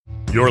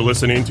You're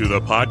listening to the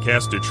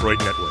Podcast Detroit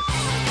Network.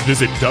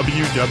 Visit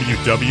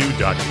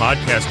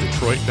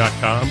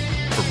www.podcastdetroit.com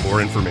for more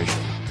information.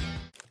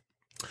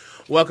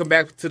 Welcome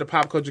back to the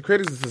Pop Culture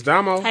Critics. This is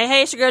Damo.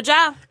 Hey, it's your girl,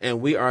 Ja.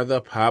 And we are the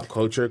Pop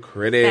Culture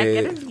Critics. Back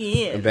at it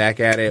again. Back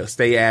at it.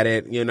 Stay at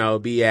it.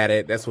 Be at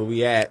it. That's where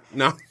we at.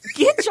 No.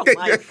 Get your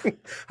life.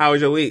 How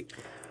was your week?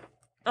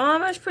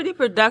 It's pretty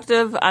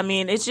productive. I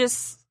mean, it's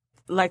just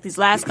like these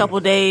last couple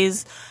of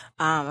days,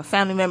 a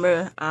family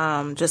member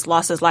just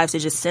lost his life to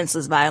just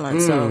senseless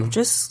violence. So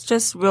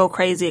just real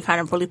crazy. It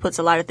kind of really puts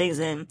a lot of things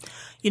in,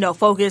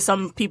 focus.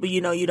 Some people,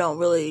 you don't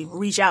really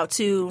reach out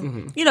to.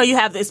 Mm-hmm. You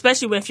have,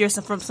 especially if you're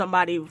from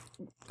somebody,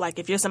 like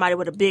if you're somebody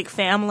with a big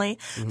family,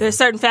 there's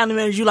certain family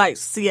members you like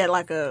see at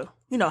like a,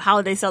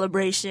 holiday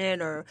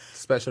celebration or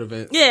special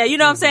event. Yeah, you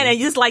know what I'm saying? And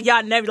just like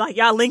y'all never, like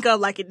y'all link up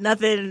like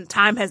nothing,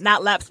 time has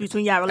not lapsed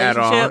between y'all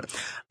relationship.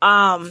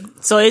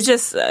 So it's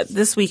just,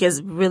 this week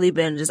has really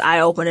been just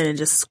eye-opening and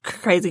just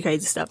crazy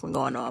stuff been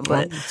going on.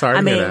 But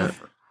sorry to hear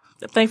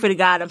that. Thankfully to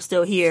God, I'm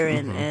still here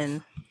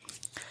and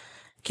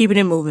keeping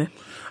it moving.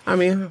 I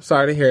mean, I'm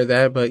sorry to hear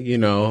that, but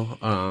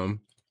praying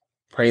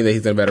that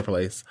he's in a better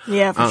place.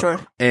 Yeah, for sure.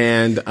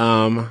 And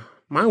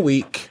my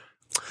week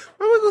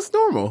was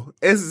normal.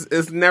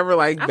 It's never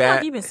like I bad. feel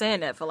like you've been saying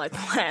that for like the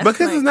last.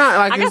 Because it's not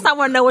like. I guess I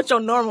want to know what your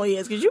normal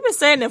is because you've been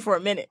saying that for a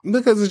minute.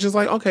 Because it's just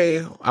like,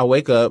 okay, I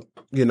wake up,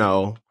 get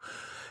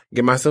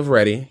myself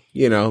ready,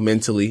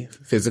 mentally,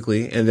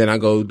 physically, and then I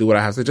go do what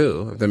I have to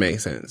do, if that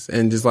makes sense.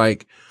 And just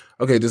like,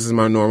 okay, this is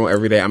my normal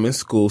every day. I'm in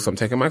school, so I'm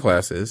taking my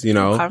classes,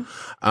 Okay.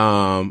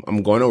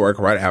 I'm going to work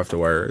right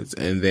afterwards,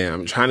 and then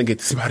I'm trying to get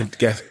this body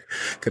together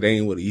because it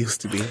ain't what it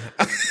used to be.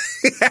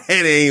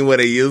 It ain't what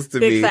it used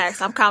to be. Big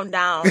facts. I'm counting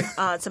down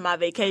to my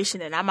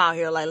vacation, and I'm out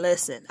here like,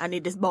 listen, I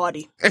need this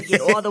body to get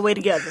all the way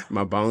together.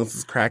 My bones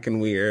is cracking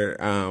weird.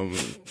 I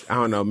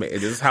don't know.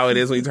 This is how it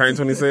is when you turn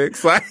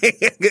 26. Like,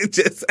 it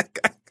just...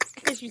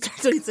 You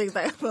turn 26,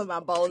 like,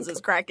 my bones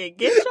is cracking.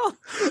 Get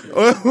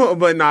your...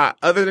 But not.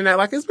 Other than that,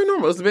 like, it's been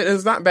normal.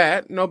 It's not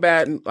bad. No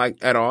bad, like,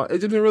 at all.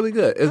 It's just been really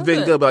good. It's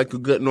been good, but like a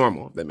good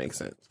normal, if that makes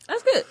sense.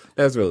 That's good.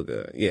 That's really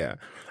good. Yeah.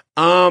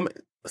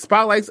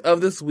 Spotlights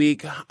of this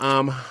week.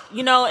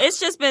 It's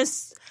just been...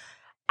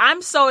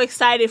 I'm so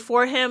excited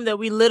for him that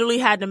we literally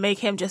had to make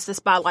him just a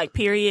spotlight,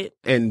 period.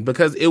 And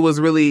because it was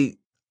really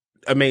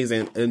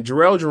amazing. And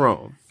Jharrel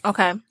Jerome.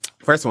 Okay.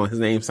 First of all, his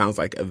name sounds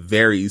like a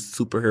very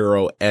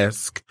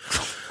superhero-esque.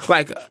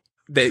 Like,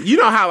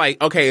 how,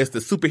 like, okay, it's the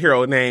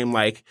superhero name,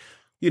 like,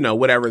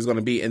 whatever it's going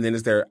to be, and then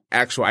it's their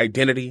actual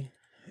identity.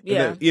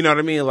 Yeah. You know what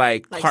I mean?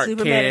 Like Clark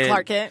Superman Kent. And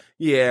Clark Kent?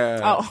 Yeah.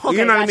 Oh, okay.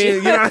 You know what I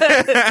mean?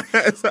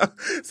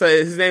 So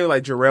his name was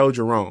like Jharrel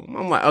Jerome.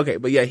 I'm like, okay.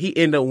 But yeah, he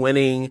ended up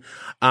winning,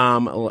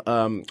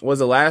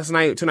 was it last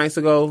night, 2 nights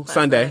ago?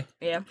 Sunday.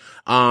 Yeah.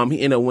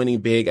 He ended up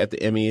winning big at the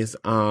Emmys,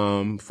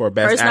 for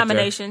Best First Actor.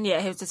 nomination.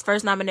 Yeah. It was his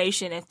first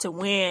nomination and to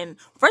win.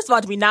 First of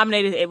all, to be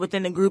nominated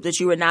within the group that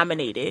you were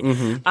nominated.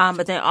 Mm-hmm.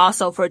 But then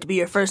also for it to be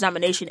your first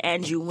nomination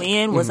and you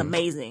win was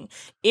amazing.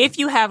 If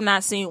you have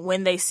not seen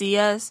When They See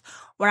Us,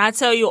 when I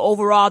tell you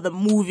overall the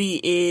movie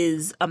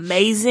is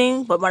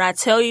amazing, but when I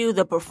tell you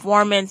the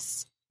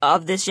performance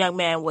of this young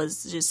man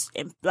was just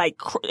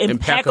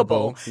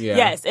impeccable. Yeah.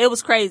 Yes, it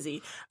was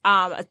crazy.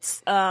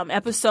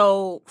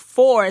 Episode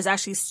 4 is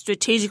actually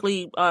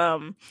strategically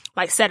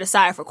set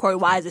aside for Corey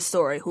Wise's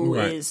story, who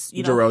is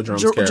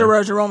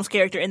Jharrel Jerome's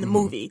character in the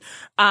movie.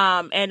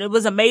 And it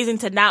was amazing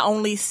to not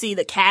only see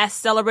the cast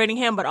celebrating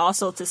him, but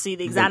also to see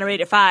the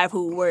Exonerated Five,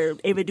 who were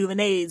Ava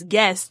DuVernay's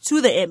guests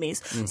to the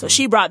Emmys. Mm-hmm. So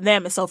she brought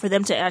them, and so for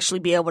them to actually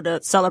be able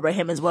to celebrate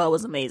him as well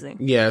was amazing.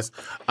 Yes.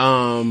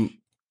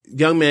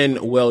 Young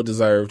Man,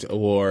 well-deserved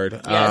award.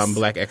 Yes.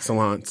 Black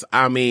Excellence.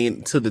 I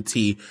mean, to the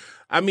T.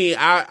 I mean,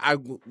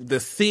 the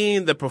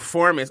scene, the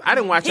performance, I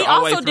didn't watch it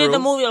all the way through. He also did the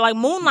movie, like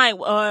Moonlight,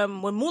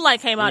 when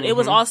Moonlight came out, it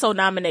was also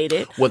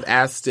nominated. With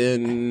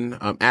Ashton,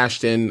 I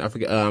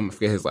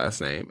forget his last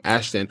name,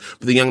 Ashton.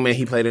 But the young man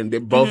he played in, they're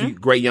both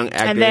great young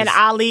actors. And then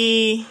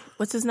Ali,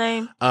 what's his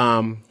name?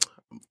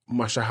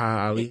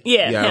 Mahershala Ali.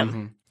 Yeah, him.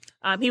 Mm-hmm.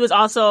 He was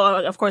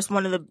also, of course,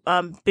 one of the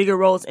bigger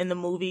roles in the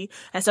movie.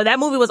 And so that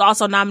movie was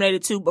also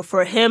nominated too, but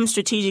for him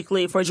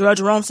strategically, for Jharrel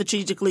Jerome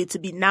strategically to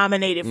be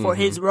nominated for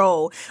his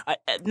role,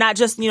 not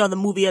just, the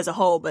movie as a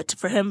whole, but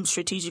for him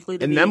strategically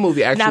to be nominated. And that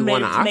movie actually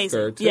won an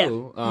Oscar too. Yeah.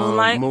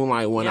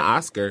 Moonlight won an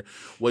Oscar,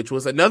 which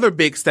was another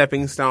big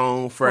stepping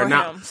stone for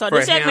him. So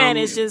this young man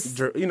is just,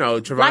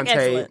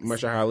 Trevante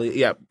Mahershala.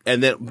 Yep.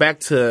 And then back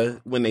to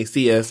When They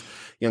See Us.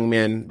 Young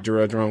man,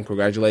 Jharrel Jerome,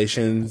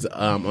 congratulations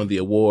on the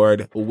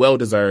award. Well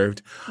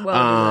deserved.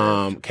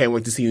 Can't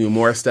wait to see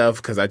more stuff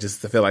because I just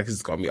feel like this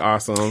is gonna be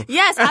awesome.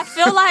 Yes, I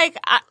feel like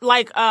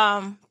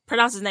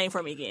pronounce his name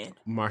for me again.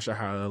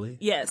 Mahershala Ali.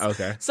 Yes.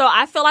 Okay. So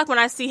I feel like when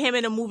I see him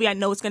in a movie, I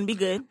know it's gonna be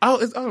good. Oh,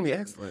 it's gonna be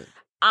excellent.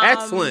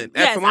 Excellent.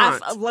 Yes,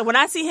 Excellent. When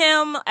I see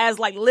him as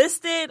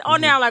listed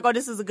on there, I'm like, oh,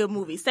 this is a good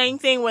movie. Same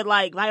thing with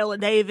Viola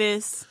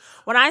Davis.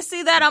 When I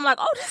see that, I'm like,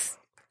 oh, this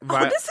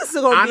is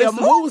going to be a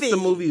movie. What was the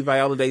movie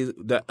Viola Davis?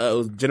 It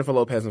was Jennifer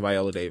Lopez and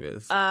Viola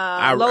Davis.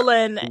 Lola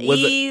and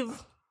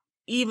Eve.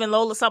 Even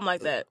Lola, something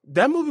like that.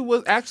 That movie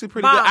was actually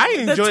pretty Mom, good. I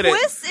enjoyed it. The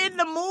twist in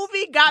the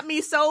movie got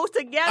me so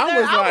together.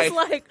 I was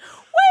like, wait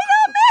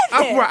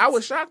a minute. I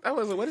was shocked. I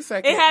was like, wait a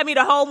second. It had me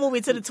the whole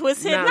movie to the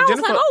twist hit. Now, And I was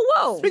Jennifer- like, oh,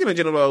 whoa. Speaking of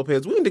Jennifer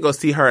Lopez, we need to go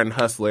see her in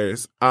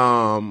Hustlers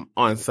on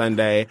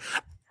Sunday.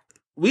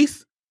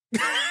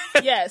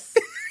 Yes.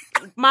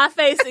 My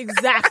face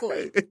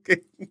exactly.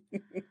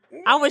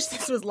 I wish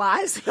this was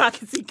live so I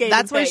could see Katie's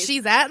That's where face.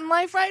 she's at in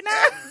life right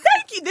now?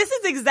 Thank you. This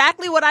is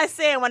exactly what I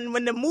said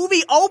when the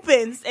movie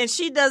opens and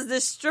she does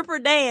this stripper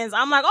dance.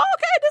 I'm like, oh,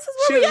 okay, this is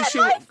where we at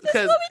in life. This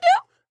is what we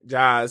do.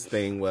 Ja's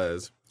thing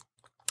was,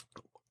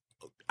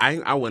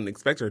 I wouldn't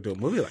expect her to do a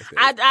movie like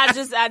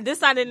this.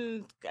 I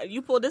didn't,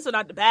 you pulled this one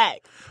out the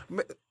bag.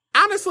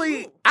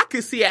 Honestly, I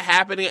could see it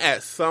happening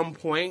at some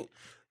point.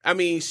 I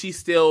mean, she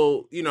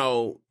still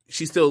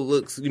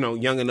looks,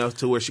 young enough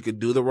to where she could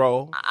do the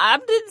role. I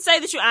didn't say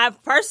that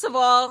first of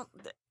all,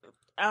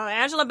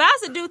 Angela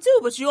Bassett do too,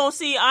 but you don't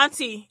see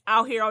Auntie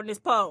out here on this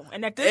pole.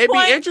 And at this It'd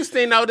point, be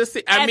interesting though to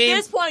see. At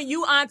this point,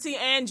 you Auntie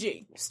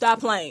Angie, stop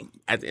playing.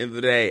 At the end of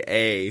the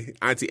day,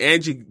 Auntie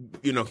Angie,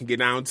 can get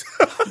down to.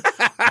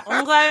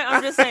 Okay,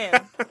 I'm just saying.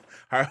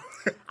 Her,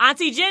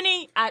 Auntie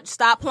Jenny,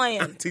 stop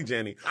playing. Auntie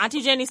Jenny,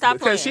 stop playing.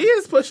 Because she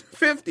is pushing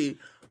 50.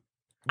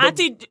 But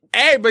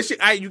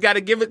you got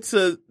to give it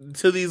to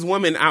these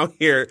women out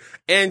here,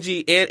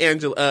 Angie and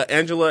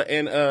Angela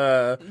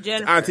and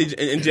Jennifer. Auntie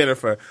and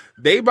Jennifer.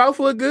 They both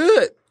look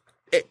good,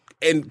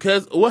 and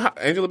because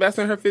Angela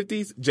Bassett in her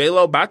 50s,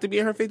 J-Lo about to be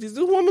in her 50s. This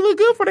woman look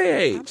good for their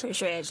age. I'm pretty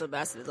sure Angela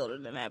Bassett is older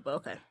than that, but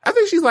okay. I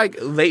think she's like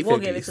late 50s. We'll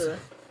give it to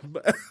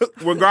her.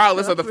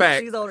 Regardless of the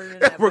fact, she's older than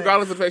that.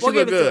 Regardless of the fact, we'll she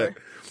look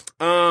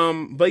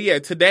good. But yeah,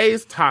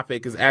 today's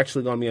topic is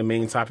actually going to be a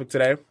main topic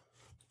today.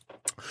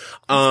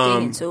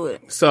 Into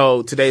it.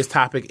 So today's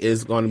topic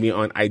is going to be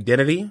on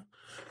identity,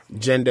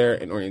 gender,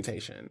 and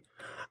orientation.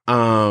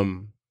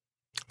 And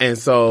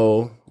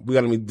so we're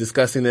going to be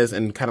discussing this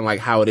and kind of like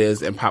how it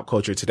is in pop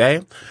culture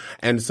today.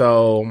 And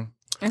so...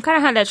 And kind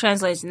of how that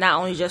translates not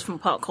only just from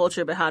pop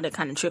culture, but how that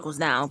kind of trickles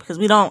down. Because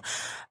we don't...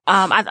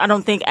 I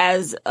don't think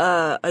as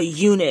a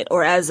unit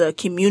or as a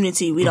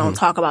community, we don't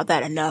talk about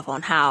that enough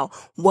on how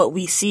what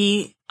we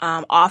see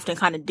often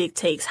kind of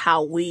dictates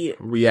how we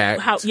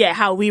react.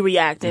 How we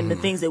react and the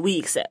things that we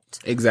accept.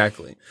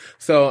 Exactly.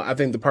 So I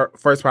think the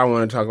first part I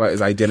want to talk about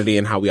is identity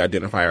and how we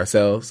identify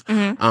ourselves.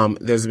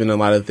 There's been a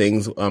lot of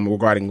things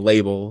regarding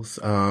labels.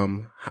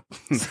 Sam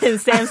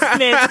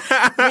Smith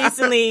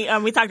recently,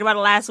 we talked about it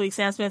last week.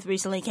 Sam Smith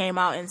recently came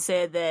out and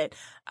said that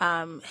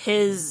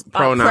his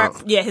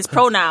pronoun, his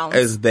pronouns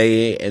is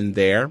they and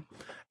their,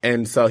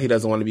 and so he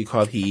doesn't want to be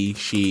called he,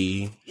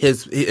 she,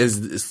 his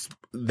is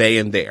they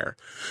and their.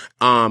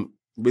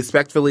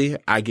 Respectfully,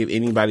 I give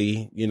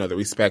anybody the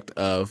respect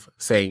of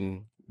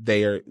saying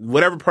their,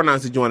 whatever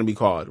pronouns that you want to be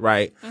called,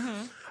 right?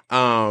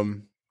 I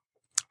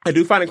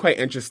do find it quite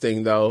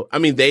interesting, though. I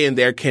mean, they and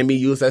their can be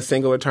used as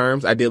singular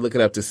terms. I did look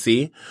it up to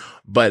see,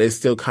 but it's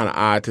still kind of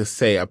odd to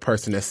say a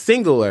person is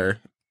singular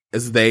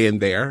is they and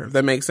their, if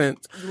that makes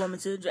sense. You want me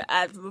to?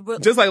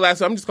 Just like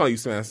last week, I'm just calling you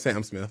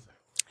Sam Smith.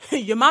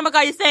 Your mama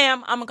call you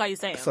Sam, I'm going to call you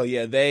Sam. So,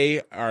 yeah,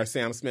 they are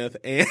Sam Smith.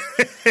 And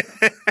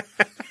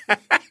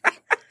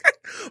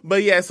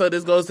but, yeah, so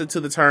this goes into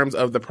the terms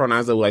of the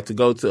pronouns that we like to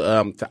go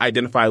to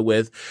identify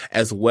with,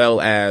 as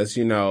well as,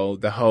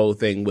 the whole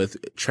thing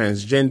with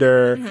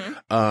transgender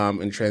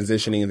and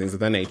transitioning and things of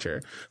that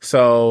nature.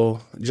 So,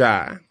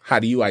 Ja, how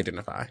do you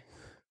identify?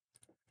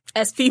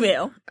 As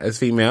female. As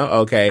female?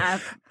 Okay.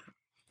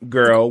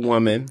 Girl,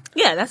 woman.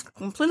 Yeah, that's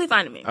completely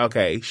fine to me.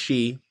 Okay.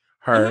 She,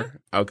 her.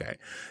 Okay.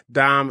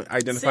 Dom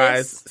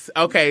identifies. Sis.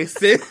 Okay.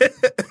 Sis.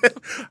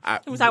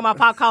 We're talking about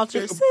pop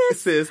culture.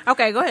 Sis.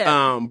 Okay, go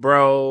ahead.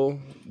 Bro,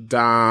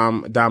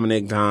 Dom,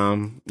 Dominic,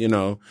 Dom,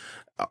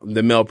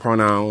 the male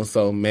pronouns.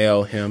 So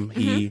male, him,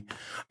 he.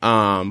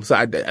 So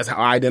that's how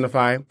I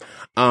identify.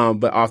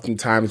 But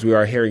oftentimes we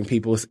are hearing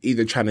people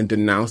either trying to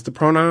denounce the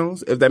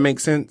pronouns, if that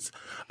makes sense,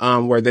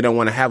 where they don't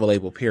want to have a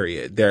label,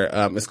 period. They're,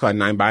 it's called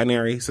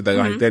non-binary. So they're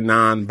like, they're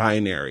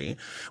non-binary.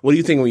 What do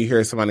you think when you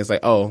hear somebody say,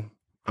 oh,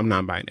 I'm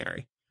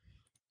non-binary?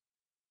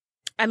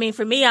 I mean,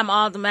 for me, I'm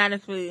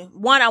automatically, I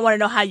want to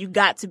know how you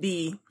got to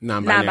be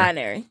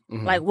non-binary.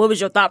 Like, what was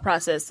your thought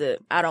process that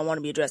I don't want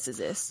to be addressed as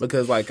this?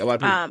 Because like a lot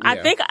of people, I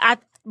think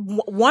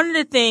one of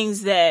the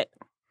things that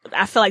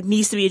I feel like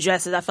needs to be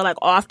addressed is I feel like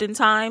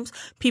oftentimes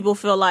people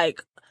feel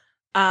like,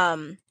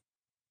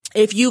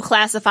 if you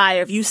classify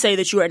or if you say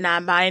that you are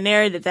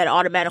non-binary, that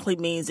automatically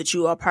means that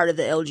you are part of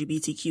the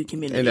LGBTQ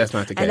community. And that's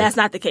not the case. And that's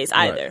not the case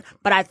either. Right.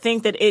 But I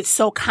think that it's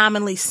so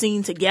commonly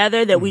seen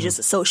together that we just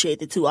associate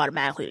the two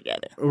automatically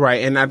together.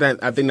 Right. And I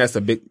think that's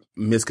a big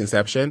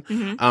misconception.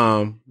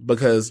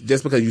 Because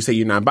just because you say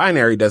you're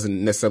non-binary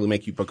doesn't necessarily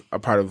make you a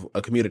part of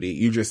a community.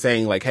 You're just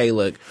saying like, hey,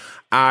 look,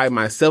 I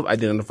myself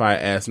identify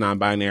as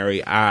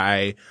non-binary.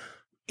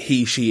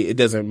 He, she, it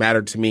doesn't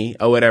matter to me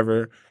or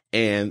whatever.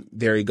 And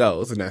there he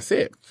goes, and that's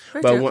it.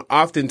 But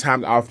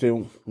oftentimes, I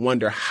often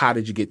wonder, how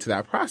did you get to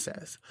that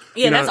process?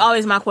 Yeah, that's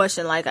always my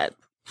question. Like,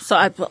 So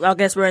I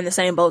guess we're in the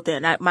same boat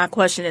then. My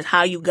question is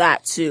how you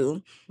got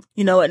to,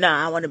 you know what,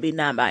 I want to be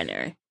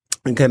non-binary.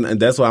 And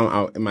that's why I'm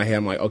out in my head.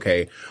 I'm like,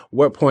 okay,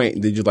 what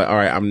point did you like, all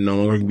right, I'm no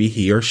longer going to be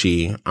he or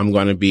she. I'm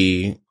going to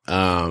be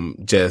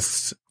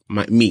just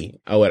me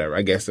or whatever.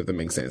 I guess if that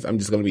makes sense. I'm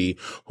just going to be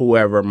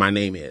whoever my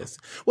name is,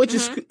 which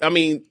is, I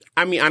mean,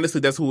 honestly,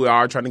 that's who we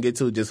are trying to get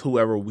to, just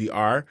whoever we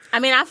are. I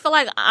mean, I feel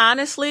like,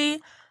 honestly,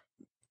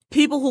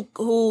 people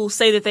who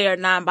say that they are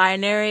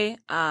non-binary,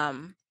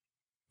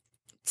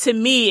 to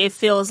me, it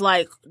feels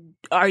like,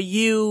 are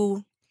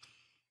you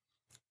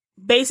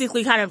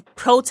basically kind of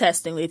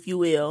protesting, if you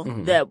will,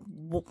 that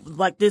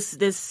like this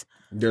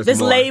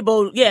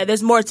label,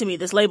 there's more to me.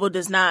 This label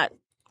does not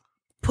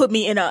put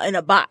me in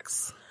a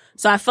box.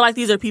 So I feel like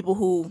these are people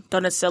who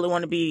don't necessarily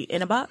want to be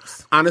in a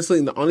box.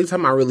 Honestly, the only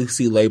time I really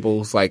see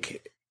labels,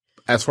 like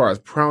as far as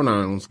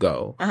pronouns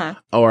go,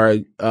 or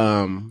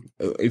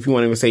if you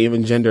want to say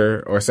even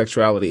gender or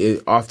sexuality,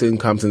 it often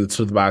comes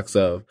into the box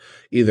of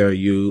either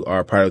you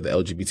are part of the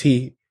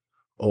LGBT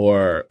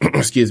or,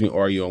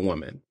 or you're a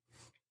woman.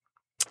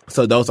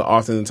 So those are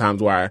often the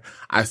times where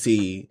I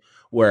see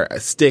where a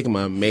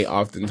stigma may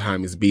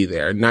oftentimes be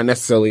there. Not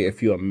necessarily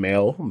if you're a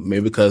male,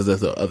 maybe because of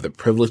the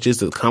privileges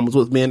that comes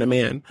with being a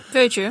man.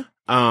 Very true.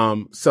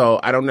 So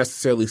I don't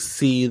necessarily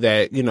see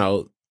that,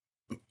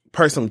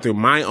 personally through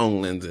my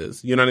own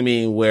lenses, you know what I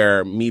mean?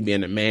 Where me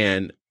being a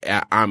man,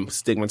 I'm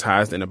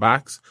stigmatized in a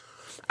box.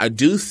 I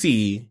do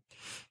see,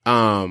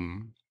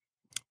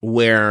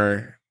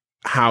 where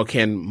how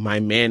can my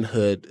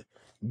manhood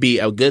be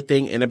a good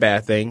thing and a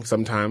bad thing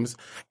sometimes.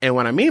 And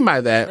what I mean by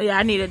that... Yeah,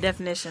 I need a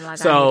definition.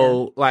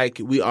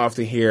 We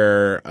often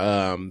hear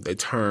the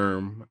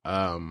term,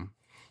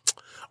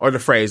 or the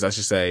phrase, I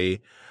should say,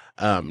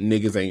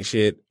 niggas ain't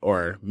shit,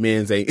 or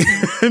men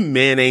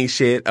ain't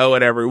shit, or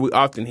whatever. We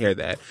often hear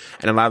that.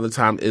 And a lot of the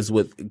time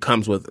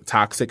comes with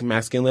toxic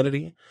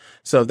masculinity.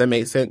 So if that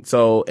makes sense.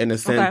 So in the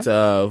sense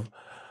of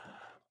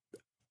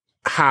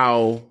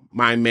how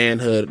my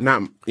manhood,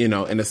 not, in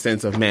the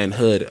sense of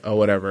manhood or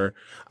whatever,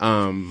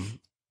 I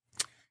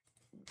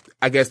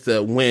guess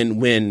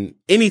when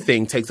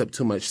anything takes up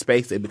too much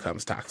space, it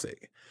becomes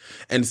toxic.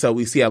 And so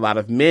we see a lot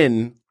of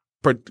men,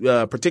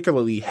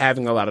 particularly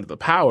having a lot of the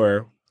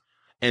power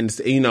and,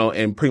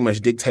 and pretty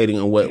much dictating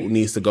on what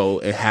needs to go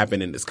and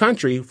happen in this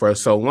country for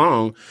so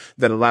long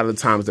that a lot of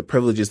the times the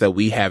privileges that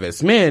we have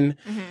as men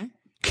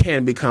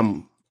can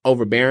become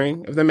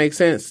overbearing, if that makes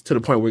sense, to the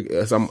point where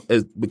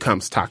it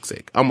becomes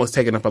toxic, almost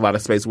taking up a lot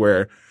of space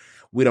where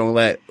we don't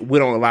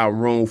allow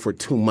room for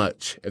too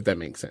much, if that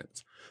makes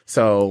sense.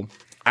 So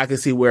I can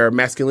see where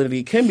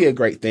masculinity can be a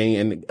great thing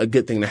and a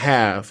good thing to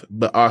have,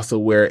 but also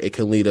where it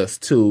can lead us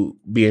to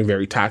being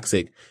very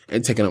toxic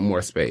and taking up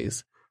more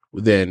space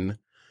than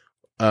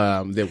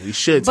we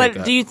should take up.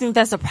 But do you think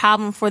that's a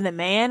problem for the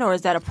man, or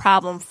is that a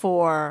problem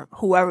for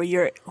whoever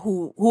you're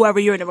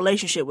in a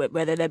relationship with,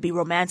 whether that be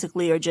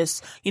romantically or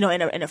just, in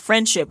a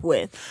friendship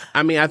with?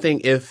 I mean, I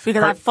think I feel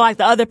like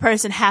the other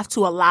person have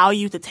to allow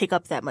you to take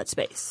up that much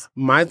space.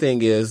 My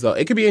thing is, though,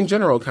 it could be in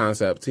general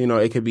concepts,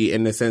 it could be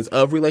in the sense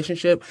of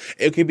relationship.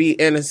 It could be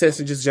in the sense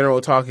of just general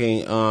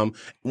talking.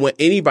 When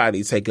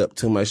anybody take up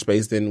too much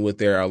space than what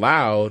they're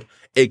allowed,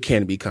 it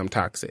can become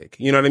toxic.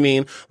 You know what I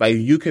mean? Like,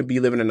 you could be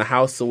living in a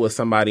house with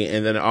somebody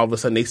and then all of a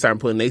sudden they start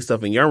putting their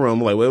stuff in your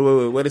room. Like,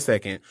 wait a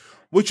second.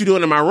 What you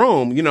doing in my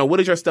room? What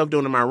is your stuff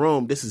doing in my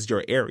room? This is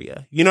your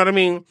area. You know what I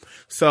mean?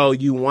 So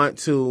you want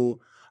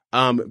to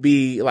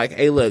be like,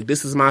 hey, look,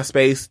 this is my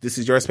space. This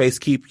is your space.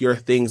 Keep your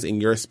things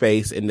in your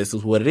space. And this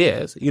is what it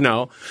is,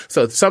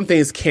 So some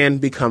things can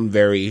become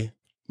very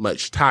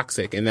much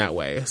toxic in that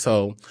way.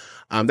 So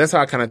that's how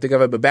I kind of think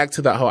of it. But back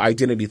to the whole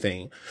identity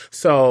thing.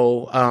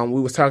 So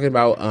we was talking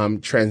about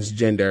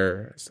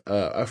transgender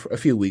a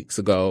few weeks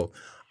ago.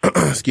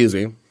 Excuse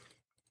me. And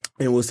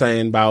we were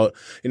saying about,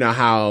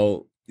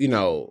 how,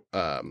 the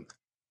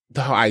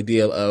whole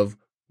idea of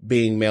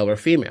being male or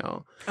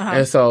female.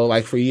 And so,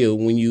 like, for you,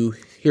 when you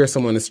hear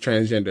someone is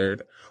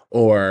transgendered,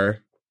 or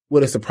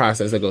what is the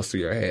process that goes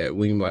through your head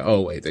when you're like,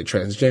 oh, wait, they're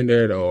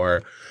transgendered,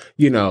 or,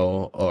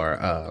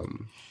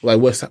 like,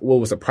 what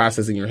was the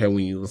process in your head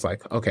when you was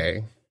like,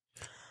 okay?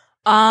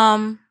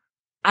 I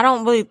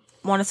don't really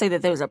want to say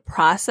that there's a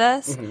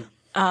process.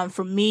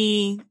 For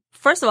me,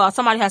 first of all,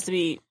 somebody has to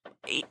be,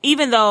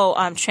 even though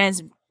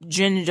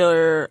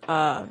transgender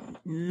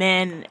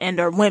men and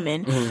or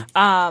women,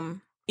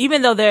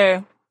 even though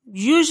they're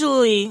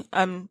usually,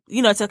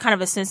 it's a kind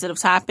of a sensitive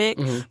topic,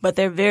 but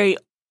they're very,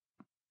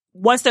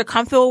 once they're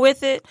comfortable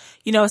with it,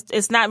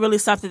 it's not really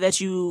something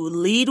that you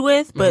lead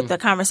with, but the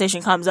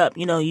conversation comes up,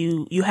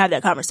 you have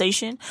that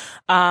conversation.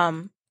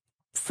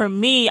 For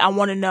me, I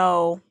want to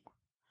know,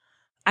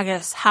 I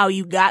guess, how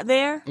you got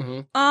there.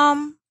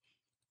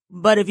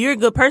 But if you're a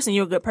good person,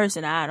 you're a good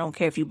person. I don't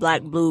care if you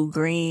black, blue,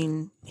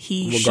 green,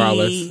 he,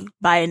 regardless, she,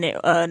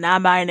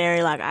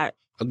 non-binary, like, I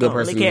a good don't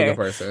person really care. Is a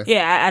good person.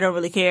 Yeah, I don't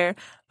really care.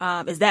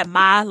 Is that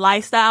my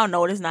lifestyle?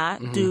 No, it is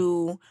not.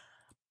 Do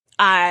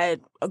I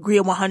agree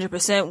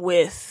 100%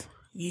 with,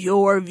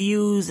 your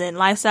views and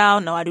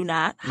lifestyle. No, I do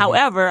not.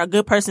 However, a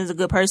good person is a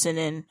good person,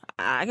 and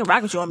I can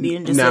rock with you on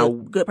being just a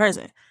good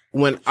person.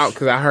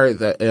 Because I heard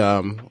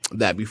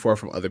that before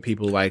from other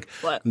people, like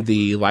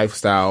the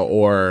lifestyle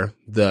or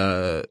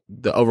the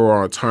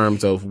overall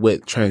terms of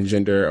what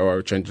transgender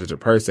or transgender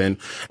person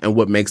and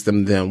what makes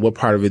them them. What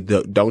part of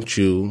it don't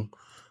you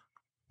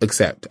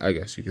accept? I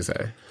guess you could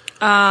say.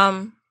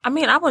 I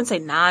mean, I wouldn't say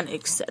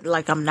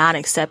like I'm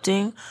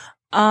non-accepting.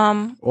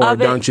 Or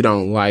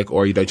don't like,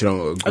 or you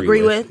don't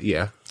agree with.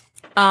 Yeah.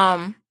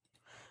 I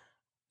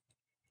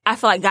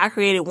feel like God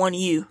created one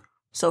you.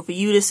 So for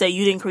you to say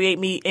you didn't create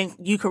me and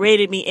you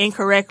created me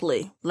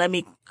incorrectly, let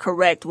me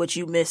correct what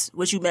you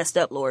messed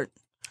up, Lord.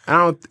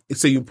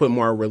 So you put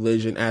more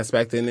religion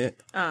aspect in it?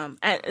 And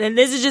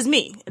this is just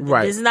me.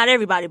 Right. This is not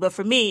everybody, but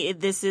for me,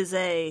 this is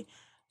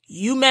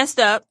you messed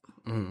up.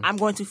 I'm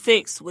going to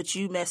fix what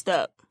you messed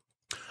up.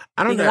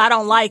 I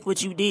don't like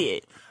what you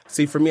did.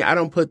 See, for me, I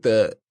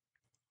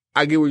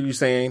get what you're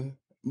saying,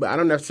 but I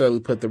don't necessarily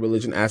put the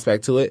religion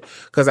aspect to it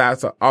because I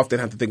often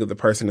have to think of the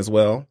person as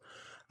well.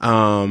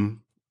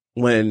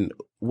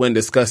 When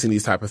discussing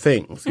these type of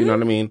things, you know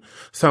what I mean?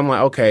 So I'm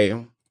like,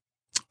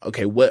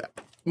 okay, what?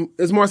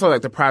 It's more so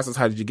like the process.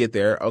 How did you get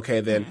there? Okay,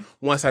 then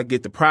once I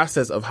get the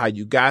process of how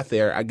you got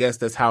there, I guess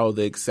that's how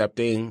the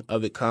accepting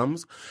of it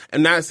comes.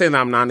 I'm not saying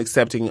that I'm not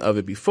accepting of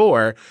it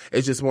before.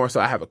 It's just more so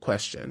I have a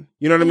question.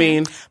 You know what I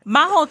mean?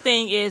 My whole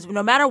thing is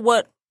no matter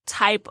what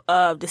type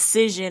of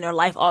decision or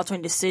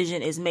life-altering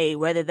decision is made,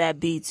 whether that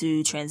be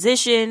to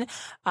transition,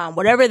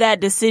 whatever that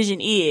decision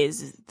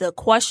is, the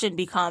question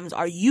becomes,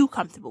 are you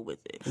comfortable with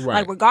it? Right.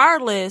 Like,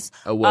 regardless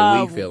of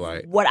what we feel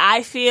like. What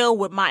I feel,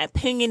 what my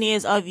opinion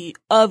is of you,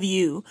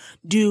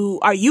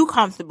 are you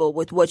comfortable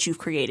with what you've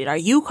created? Are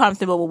you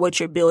comfortable with what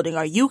you're building?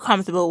 Are you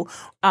comfortable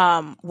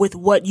with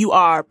what you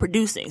are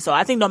producing? So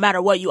I think no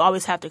matter what, you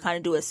always have to kind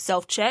of do a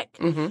self-check.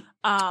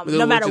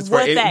 No matter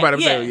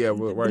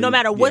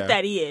what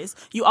that is,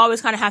 you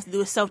always kind of have to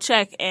do a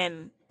self-check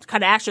and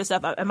kind of ask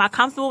yourself, am I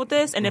comfortable with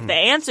this? And if the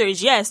answer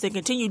is yes, then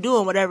continue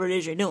doing whatever it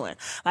is you're doing.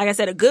 Like I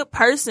said, a good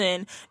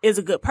person is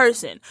a good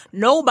person.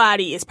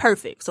 Nobody is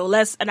perfect. So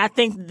and I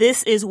think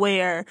this is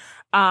where,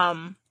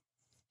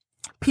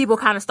 people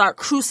kind of start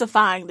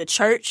crucifying the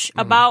church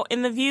about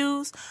in the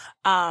views,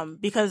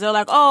 because they're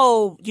like,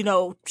 oh,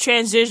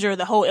 transgender,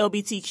 the whole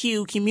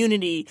LGBTQ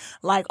community,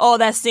 like, oh,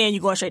 that's sin,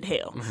 you're going straight to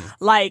hell.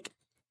 Like,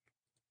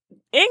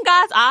 in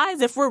God's eyes,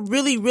 if we're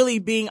really, really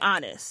being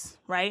honest,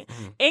 right?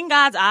 In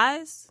God's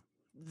eyes,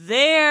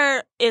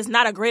 there is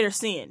not a greater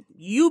sin.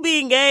 You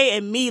being gay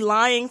and me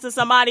lying to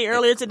somebody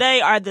earlier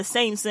today are the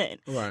same sin.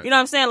 Right. You know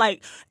what I'm saying?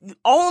 Like,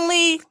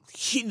 only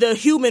the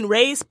human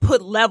race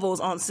put levels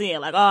on sin.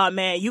 Like, oh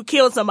man, you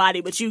killed somebody,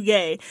 but you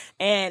gay.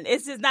 And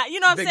it's just not, you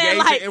know what I'm saying?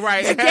 Like,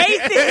 right. The gay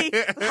thing,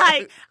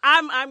 like,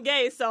 I'm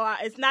gay, so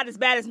it's not as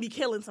bad as me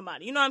killing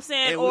somebody. You know what I'm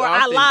saying? Or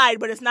I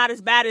lied, but it's not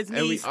as bad as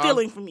me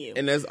stealing from you.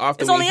 And there's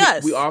often, it's only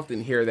us. We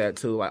often hear that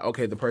too. Like,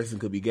 okay, the person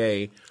could be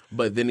gay,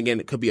 but then again,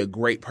 it could be a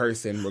great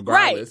person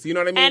regardless. Right. You know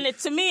what I mean? And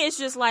to me, it's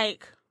just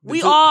like,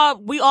 we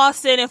all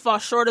sin and fall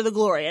short of the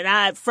glory.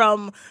 And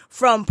from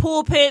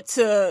pulpit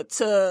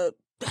to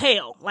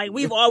hell, like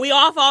we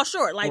all fall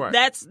short. Like, right.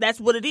 That's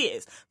what it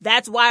is.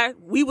 That's why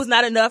we was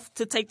not enough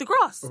to take the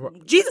cross.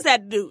 Right. Jesus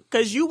had to do,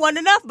 because you weren't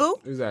enough, boo.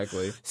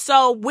 Exactly.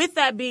 So with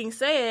that being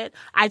said,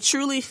 I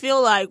truly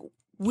feel like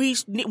we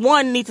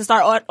need to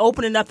start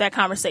opening up that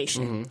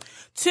conversation.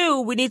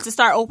 2, we need to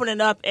start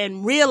opening up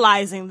and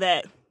realizing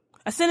that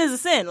a sin is a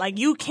sin. Like,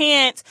 you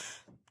can't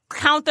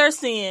count their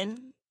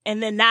sin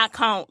and then not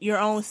count your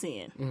own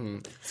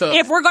sin. So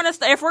if we're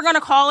gonna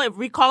call it,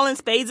 we calling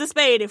spades a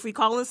spade, if we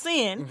calling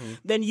sin,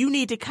 then you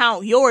need to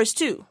count yours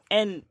too.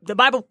 And the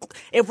Bible,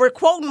 if we're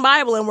quoting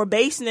Bible and we're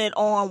basing it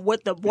on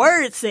what the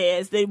word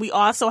says, then we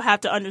also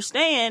have to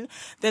understand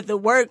that the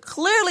word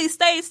clearly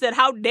states that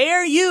how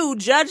dare you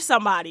judge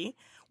somebody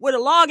with a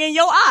log in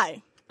your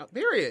eye.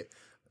 Period.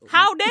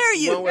 How dare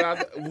you?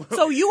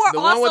 So you are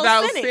also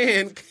without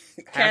sinning. Sin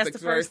cast the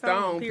first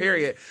stone.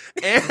 Period.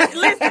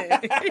 Listen.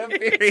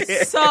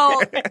 Period.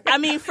 So, I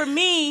mean, for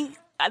me,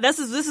 this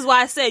is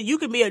why I said you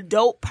can be a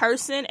dope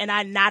person and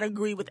I not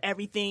agree with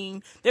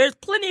everything. There's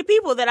plenty of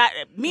people that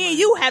me and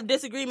you have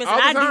disagreements,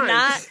 and I do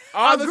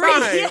not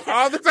agree.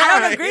 All the time. I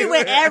don't agree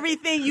with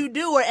everything you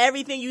do or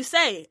everything you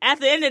say.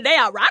 At the end of the day,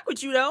 I rock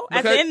with you though.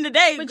 At the end of the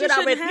day, but you know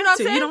what I'm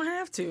saying? You don't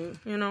have to.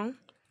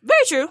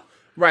 Very true.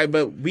 Right,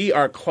 but we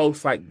are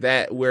close like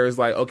that, where it's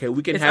like, okay,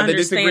 we can have the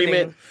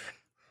disagreement.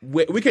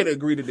 We can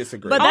agree to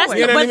disagree. But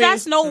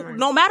that's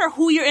no matter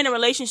who you're in a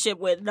relationship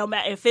with, no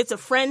matter if it's a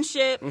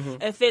friendship,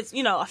 if it's,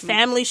 a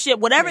family ship,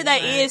 whatever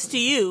that is to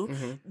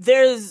you,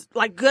 there's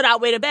like good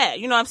outweigh the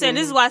bad. You know what I'm saying?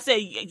 This is why I say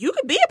you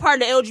could be a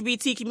part of the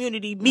LGBT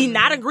community, me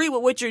not agree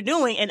with what you're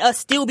doing, and us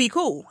still be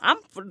cool.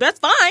 That's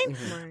fine.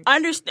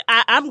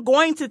 I'm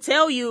going to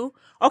tell you,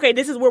 okay,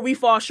 this is where we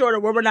fall short or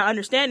where we're not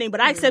understanding,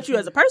 but I accept you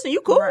as a person. You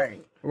cool.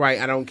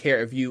 Right. I don't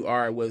care if you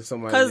are with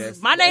somebody.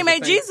 Because my name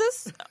ain't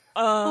Jesus.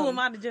 Who am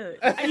I to judge?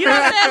 You know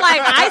what I'm saying?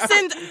 Like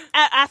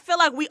I feel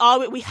like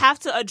we have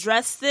to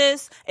address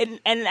this, and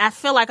I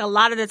feel like a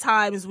lot of the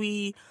times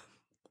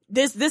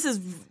this is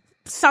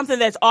something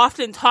that's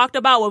often talked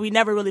about, where we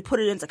never really put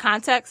it into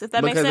context. If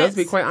that makes sense. Because let's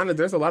be quite honest,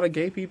 there's a lot of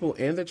gay people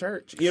in the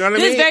church. You know what I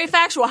mean? This is very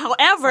factual.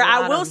 However,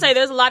 I will say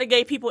there's a lot of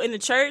gay people in the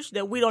church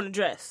that we don't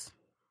address.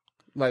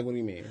 Like, what do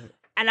you mean?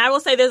 And I will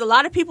say there's a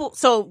lot of people.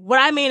 So what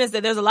I mean is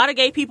that there's a lot of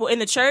gay people in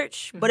the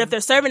church, but if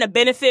they're serving a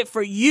benefit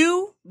for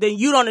you, then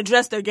you don't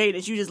address their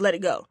gayness. You just let it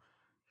go.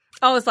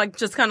 Oh, it's like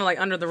just kind of like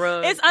under the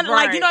rug. It's like,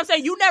 you know what I'm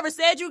saying? You never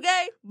said you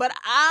gay, but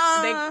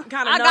I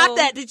got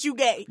that you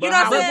gay. You know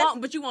what I'm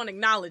saying? But you won't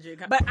acknowledge it.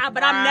 But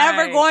I'm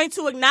never going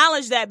to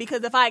acknowledge that,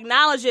 because if I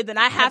acknowledge it, then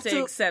I have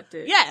to accept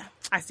it. Yeah.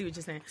 I see what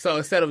you're saying. So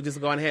instead of just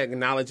going ahead and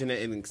acknowledging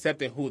it and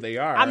accepting who they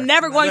are, I'm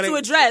never going to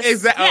address.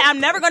 Exactly. Yeah, I'm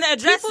never going to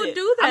address People it.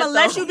 do that, I'm gonna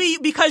let you be,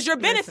 because you're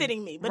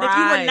benefiting me. But if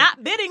you were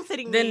not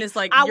benefiting then me, it's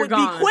like I you're would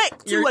gone. be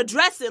quick to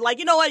address it. Like,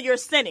 you know what? You're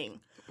sinning.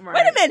 Right.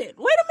 Wait a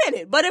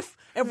minute. But if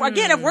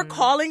we're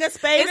calling a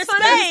spade a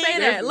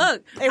spade, that.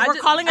 Look, if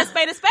we're calling a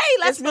spade,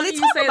 let's really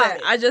talk about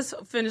it. I just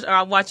finished.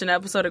 I watched an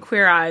episode of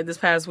Queer Eye this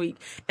past week,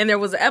 and there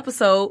was an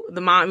episode. The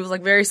mom, it was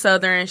like very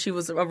Southern. She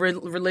was a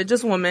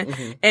religious woman,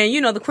 and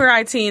you know the Queer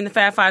Eye team, the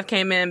Fab Five,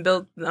 came in and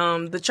built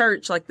the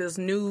church, like this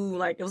new,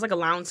 like it was like a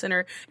lounge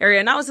center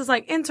area, and I was just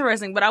like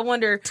interesting. But I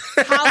wonder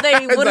how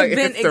they would have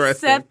been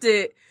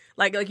accepted.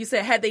 Like you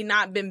said, had they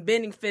not been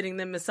benefiting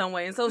them in some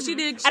way. And so she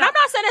did. And I'm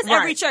not saying that's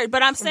every church,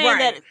 but I'm saying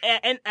that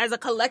and as a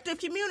collective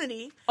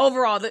community.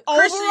 Overall,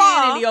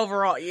 Christianity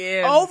overall,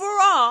 yeah.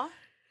 Overall,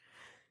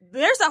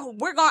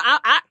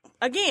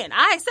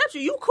 I accept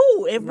you. You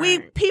cool. If we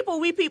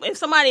people,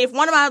 if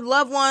one of my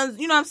loved ones,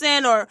 you know what I'm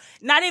saying, or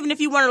not even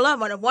if you weren't a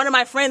loved one, if one of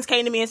my friends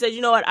came to me and said,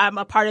 you know what, I'm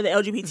a part of the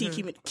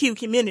LGBTQ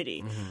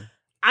community,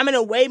 I'm going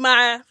to weigh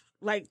my,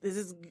 like, this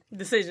is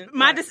decision. You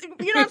know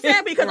what I'm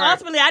saying? Because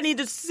ultimately I need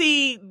to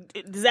see,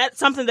 is that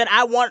something that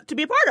I want to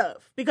be a part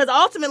of? Because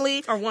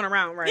ultimately... Or want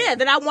around, right? Yeah,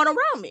 that I want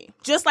around me.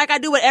 Just like I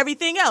do with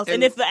everything else.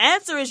 And if the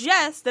answer is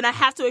yes, then I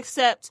have to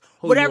accept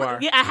whatever...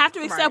 Yeah, I have to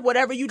accept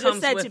whatever you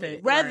just said to me.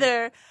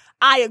 Whether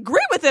I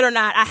agree with it or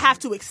not, I have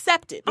to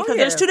accept it. Because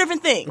there's two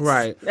different things.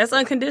 Right. That's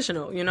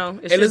unconditional, you know?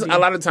 And a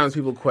lot of times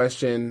people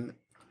question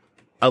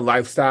a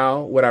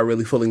lifestyle without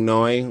really fully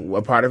knowing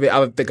a part of it.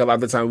 I think a lot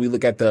of the time we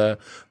look at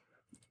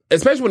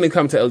especially when it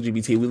comes to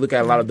LGBT, we look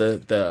at a lot of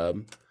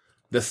the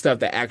stuff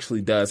that actually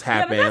does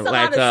happen. Yeah, but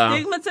that's a lot of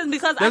stigmatism,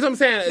 because that's what I'm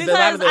saying.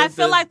 Because I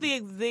feel like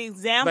the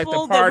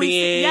example, like the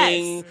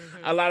partying,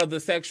 a lot of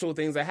the sexual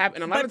things that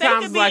happen. A lot of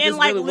times, they could be in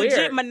like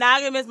legit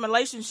monogamous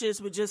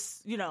relationships with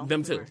just, you know,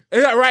 them too.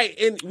 Right.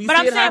 And but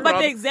I'm saying,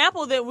 the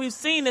example that we've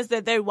seen is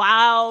that they're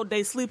wild,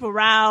 they sleep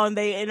around,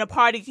 they in a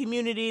party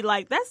community.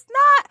 Like that's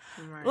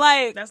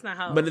not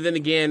how. But then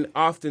again,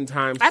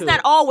 oftentimes that's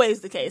not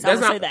always the case. I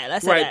would say that.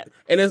 Let's say that.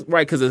 And it's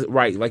right because it's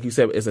right, like you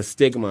said, it's a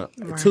stigma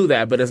to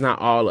that, but it's not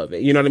all of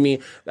it. You know what I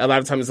mean? A lot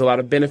of times, a lot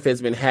of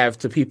benefits been have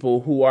to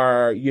people who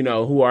are, you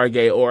know, who are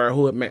gay or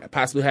who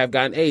possibly have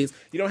gotten AIDS.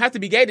 You don't have to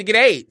be gay to get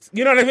AIDS.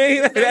 You know what I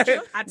mean?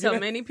 I tell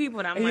many people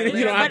that I'm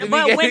like,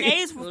 but when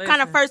AIDS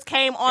kind of first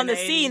came on the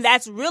scene,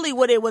 that's really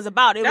what it was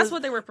about. That's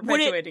what they were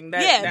perpetuating.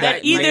 That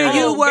either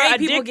you were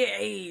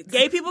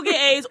gay people get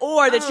AIDS,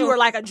 or that you were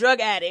like a drug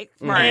addict,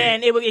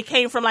 and it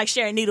came from like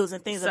sharing needles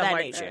and things of that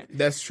nature.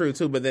 That's true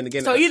too. But then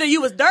again, so either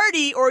you was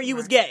dirty or you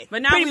was gay.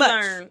 But now we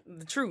learn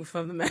the truth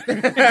of the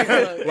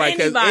matter. Right,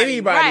 because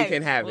anybody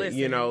can have it.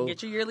 You know,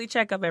 get your yearly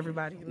checkup,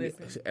 everybody.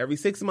 Listen. Every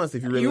 6 months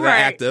if you're really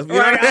that active. You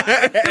know?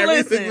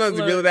 Every 6 months if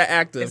you're really that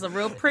active. It's a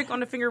real prick on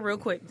the finger, real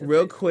quick.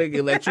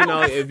 It let you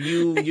know if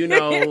you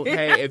know,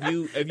 hey, if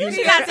you.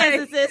 She got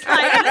sentences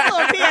like this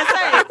little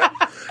PSA.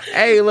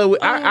 Hey, look,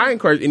 I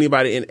encourage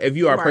anybody, and if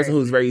you are a person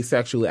who's very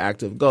sexually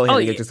active, go ahead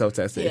and get yourself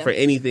tested for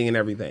anything and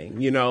everything.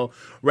 You know,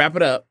 wrap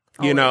it up.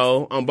 You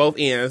know, on both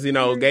ends. You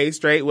know, gay,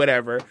 straight,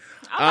 whatever.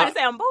 I'm about to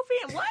say on both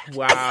ends. What?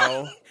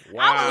 Wow.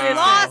 I was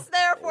lost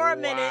there for a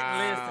minute.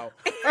 Wow.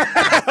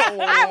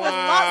 I was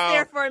lost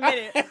there for a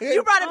minute.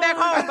 You brought it back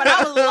home, but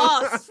I was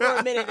lost for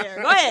a minute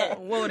there. Go ahead.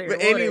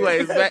 But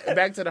anyways,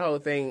 back to the whole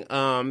thing.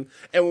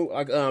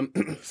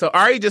 So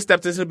Ari just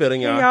stepped into the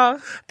building, y'all.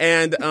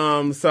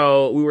 And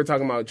so we were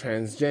talking about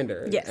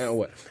transgender. Yes.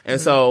 And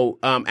so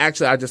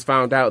actually, I just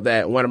found out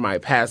that one of my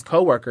past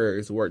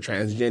coworkers were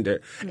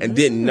transgender and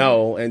didn't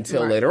know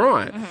until later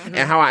on. And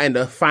how I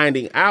ended up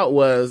finding out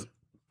was,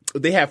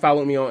 they had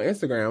followed me on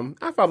Instagram.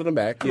 I followed them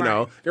back, you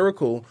know. They were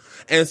cool.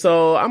 And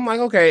so I'm like,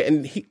 okay.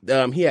 And he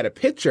had a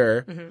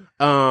picture.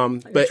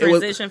 But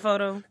transition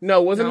photo?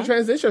 No, it wasn't a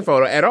transition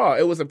photo at all.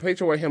 It was a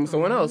picture with him and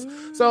someone else.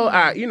 So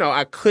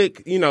I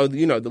click, the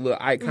little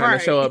icon to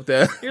show up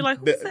You're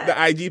like, the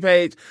IG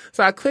page.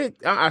 So I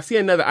clicked, I see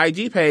another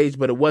IG page,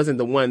 but it wasn't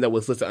the one that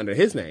was listed under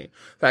his name.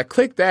 So I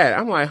clicked that.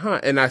 I'm like,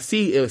 and I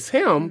see it was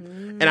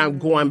him. And I'm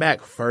going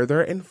back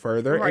further and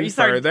further and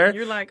further.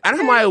 You're like, and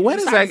I'm like, what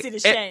is that?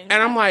 And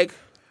I'm like,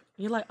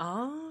 you're like,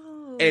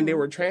 oh. And they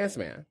were trans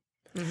man.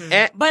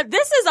 But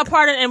this is a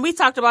part of, and we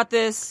talked about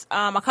this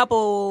a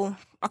couple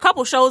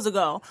shows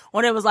ago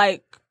when it was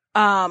like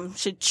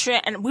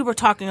and we were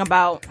talking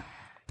about.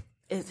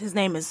 His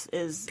name is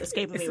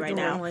escaping me right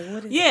now. Like,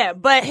 what is yeah,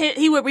 but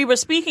we were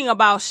speaking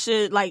about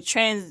should like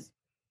trans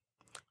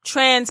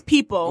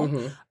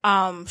people,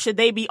 should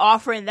they be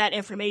offering that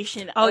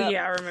information? Oh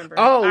yeah, I remember.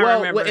 Oh I well,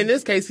 remember. in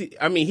this case, he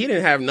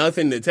didn't have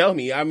nothing to tell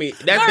me. I mean,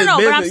 that's his no,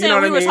 business. but I'm saying you know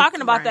what we I were mean?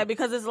 talking about that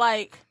because it's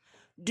like,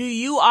 do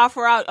you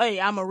offer out, hey,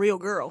 I'm a real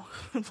girl?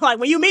 Like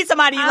when you meet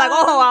somebody, you're like,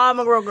 oh, I'm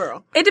a real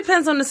girl. It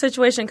depends on the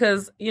situation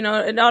because, you know,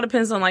 it all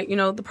depends on, like, you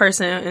know, the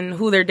person and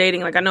who they're dating.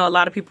 Like, I know a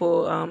lot of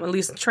people, at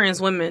least trans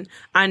women,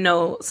 I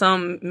know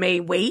some may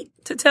wait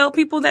to tell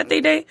people that they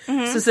date.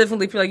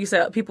 Specifically, like you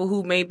said, people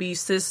who may be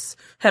cis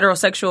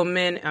heterosexual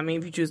men. I mean,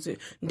 if you choose to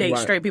date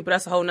straight people,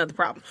 that's a whole nother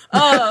problem.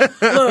 Look,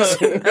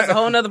 that's a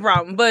whole nother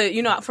problem. But,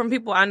 you know, from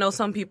people, I know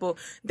some people,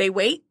 they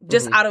wait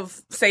just out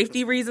of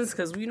safety reasons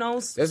because, you know.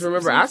 Just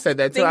remember, I said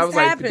that too. I was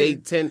happen. like, they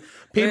tend,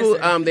 people,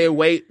 they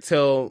wait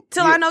till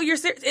I know you're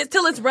serious,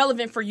 till it's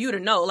relevant for you to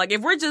know. Like,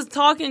 if we're just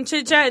talking,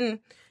 chit-chatting,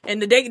 and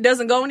the date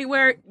doesn't go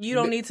anywhere, you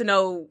don't need to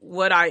know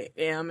what I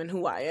am and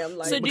who I am.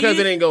 Like, So because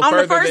it didn't go on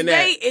further the first than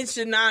that. date, it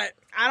should not.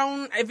 I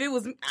don't. If it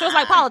was, So it's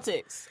like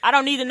politics. I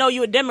don't need to know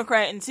you a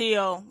Democrat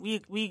until we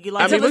get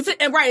like.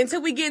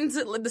 until we get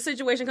into the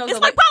situation comes it's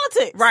up. like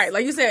politics, Right,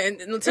 like you said,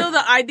 until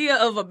the idea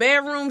of a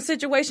bedroom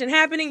situation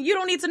happening, you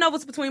don't need to know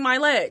what's between my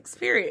legs.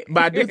 Period.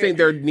 But I do think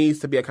there needs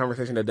to be a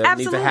conversation that doesn't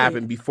need to Absolutely.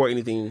 happen before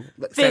anything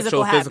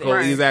Physical physical.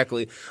 happens.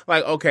 Exactly.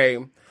 Like, okay.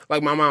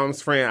 Like my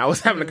mom's friend, I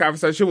was having a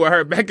conversation with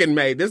her back in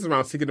May. This is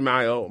around 6th of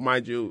Mayo,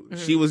 mind you.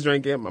 She was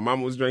drinking, my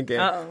mom was drinking.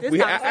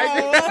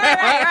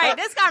 right.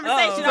 This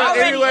conversation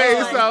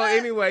already.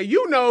 Anyway,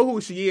 you know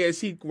who she is.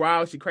 She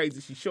wild, she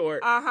crazy, she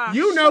short.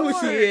 You know who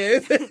she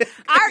is.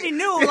 I already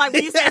knew. Like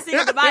when you said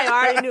 "Secret to Bio,"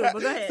 I already knew.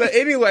 But go ahead. So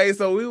anyway,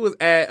 so we was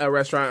at a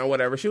restaurant or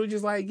whatever. She was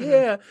just like,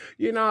 yeah,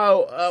 you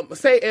know,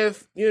 say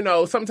if, you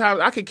know, sometimes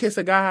I could kiss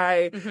a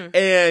guy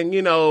and,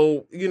 you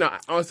know,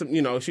 on some,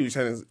 you know, she was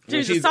trying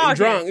to, she's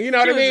drunk, you know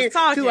what I mean? She's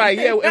like,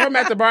 yeah, if I'm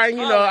at the bar and,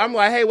 you know, I'm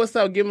like, hey, what's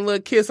up? Give him a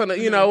little kiss on the,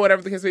 you know,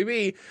 whatever the case may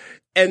be.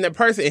 And the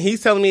person, and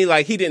he's telling me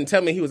like, he didn't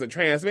tell me he was a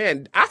trans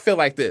man. I feel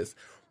like this.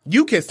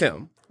 You kissed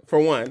him, for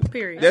one.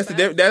 Period.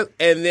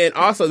 And then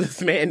also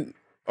this man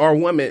or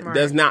woman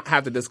does not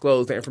have to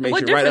disclose the information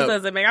What right difference up.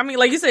 does it make? I mean,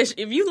 like you said,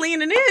 if you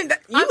leaning in,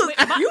 you fully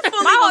My was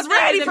whole thing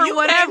ready is for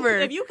whatever.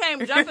 If you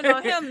came jumping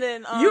on him,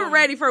 then you were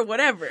ready for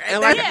whatever.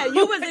 And like, yeah,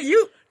 you was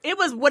you. It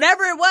was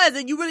whatever it was,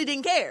 and you really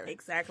didn't care.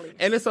 Exactly.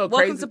 And it's so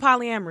Welcome crazy. to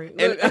polyamory.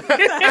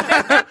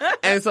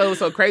 And so it's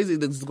so crazy.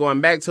 This is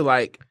going back to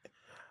like,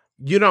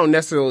 you don't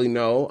necessarily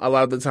know a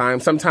lot of the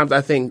time. Sometimes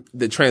I think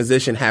the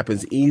transition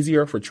happens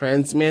easier for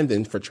trans men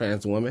than for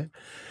trans women.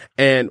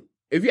 And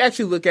if you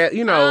actually look at,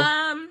 you know,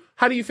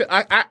 how do you feel?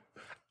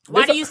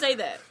 Why do you say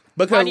that?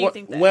 Because Why do you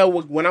think that? well,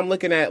 when I'm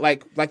looking at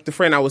like the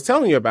friend I was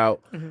telling you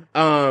about,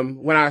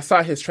 when I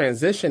saw his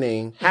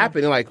transitioning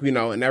happen, like, you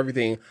know, and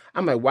everything,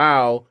 I'm like,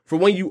 wow. For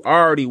when you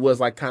already was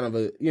like kind of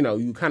a, you know,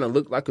 you kind of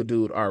looked like a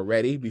dude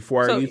already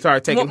before you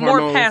started taking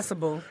hormones. More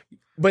passable.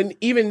 But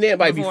even then,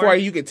 like before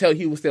you could tell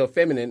he was still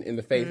feminine in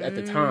the face at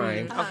the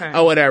time, Okay.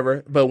 or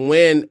whatever. But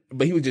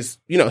he was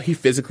just, you know, he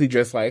physically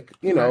dressed like,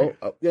 you know,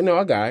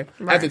 a guy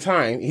at the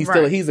time. He's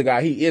a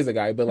guy. He is a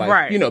guy. But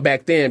like, you know,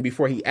 back then,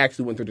 before he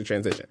actually went through the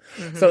transition.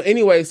 So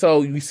anyway,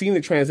 so you seen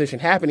the transition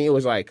happening. It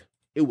was like,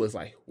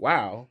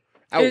 wow.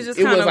 It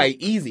was like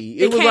easy.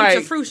 It was came like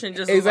to fruition.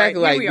 Just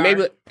exactly like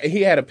maybe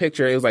he had a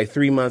picture. It was like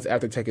 3 months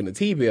after taking the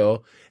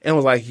T-bill, and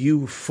was like,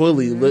 you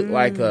fully look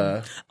like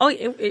a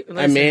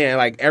man,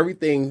 like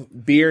everything,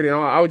 beard and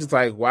all. I was just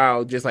like,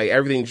 wow, just like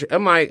everything.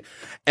 I'm like,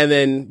 and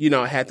then, you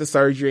know, had the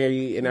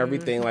surgery and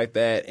everything like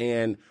that,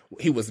 and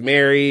he was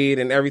married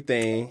and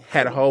everything,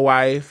 had a whole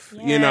wife,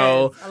 you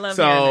know. I love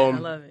so I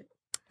love it.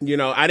 You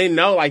know, I didn't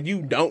know. Like,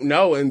 you don't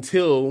know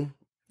until.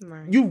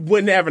 You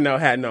would never know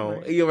had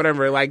known. You know,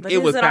 whatever. Like, But it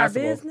was our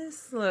passable.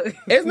 business? Look,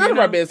 It's none of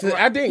our business.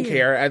 I didn't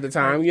care at the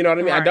time. You know what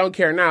I mean? I Right. don't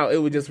care now. It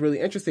was just really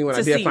interesting when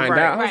I did see, find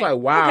right, out. I was like,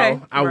 wow,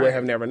 Okay. I would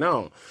have never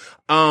known.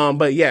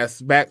 But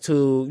yes, back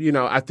to, you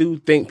know, I do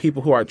think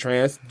people who are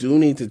trans do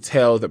need to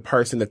tell the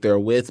person that they're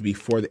with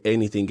before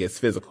anything gets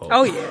physical.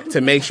 Oh, yeah. To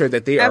make sure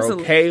that they are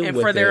Absolutely. okay And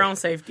with for their it. own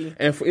safety.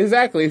 And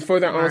exactly, for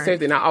their own Right.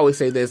 safety. And I always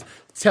say this,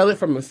 tell it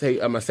from a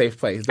safe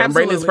place. Don't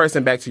bring this Absolutely.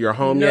 person back to your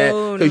home yet,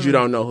 No, because you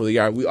don't know who they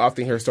are. We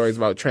often hear stories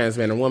about trans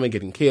men and women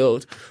getting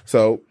killed.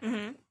 So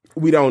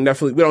we don't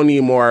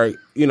need more,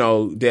 you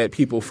know, dead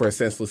people for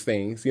senseless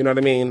things. You know what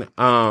I mean?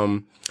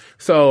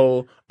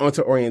 So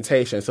onto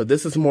orientation. So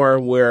this is more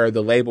where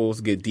the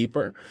labels get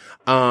deeper.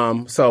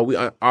 So we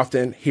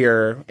often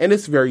hear, and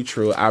it's very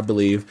true, I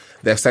believe,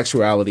 that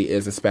sexuality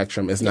is a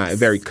spectrum. It's not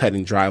very cut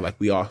and dry like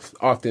we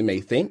often may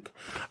think.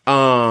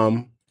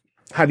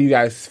 how do you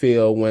guys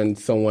feel when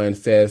someone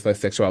says like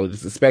sexuality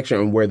is a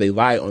spectrum and where they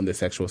lie on the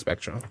sexual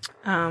spectrum?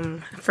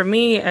 For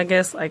me, I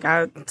guess like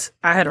I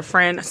had a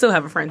friend, I still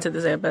have a friend to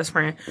this day, a best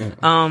friend.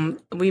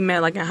 We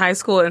met like in high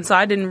school, and so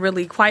I didn't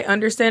really quite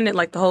understand it,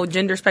 like the whole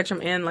gender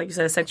spectrum and like you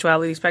said,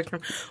 sexuality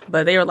spectrum.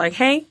 But they were like,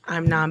 "Hey,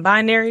 I'm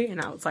non-binary,"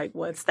 and I was like,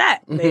 "What's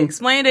that?" They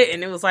explained it,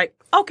 and it was like,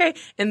 "Okay."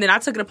 And then I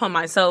took it upon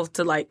myself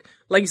to like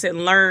you said,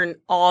 learn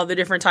all the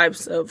different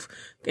types of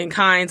and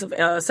kinds of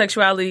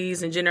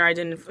sexualities and gender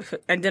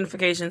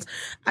identifications.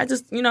 I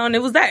just, and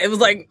it was that. It was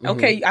like,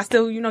 okay, I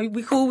still,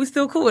 we cool, we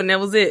still cool. And that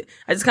was it.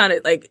 I just kind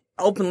of like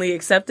openly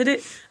accepted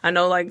it. I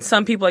know like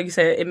some people, like you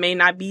said, it may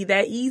not be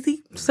that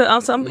easy. So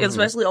some,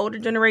 especially older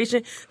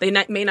generation, they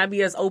may not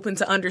be as open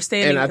to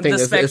understanding. And I think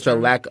the it's a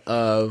lack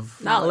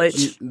of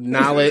knowledge.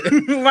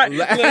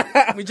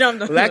 Right. We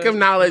jumped on lack of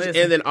knowledge,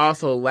 and then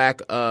also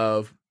lack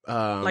of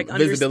like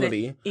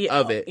visibility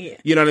of it. Yeah.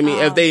 You know what I mean?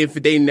 If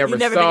they never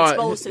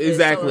saw it,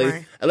 exactly.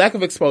 Right. A lack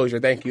of exposure.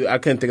 Thank you. I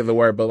couldn't think of the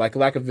word, but like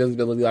lack of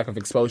visibility, lack of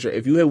exposure.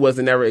 If you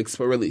wasn't never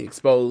really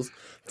exposed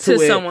to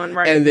it, someone,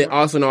 right? And then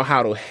also know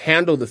how to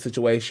handle the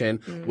situation,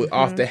 we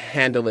often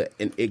handle it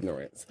in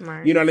ignorance.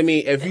 Right. You know what I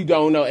mean? If you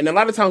don't know, and a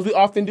lot of times we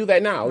often do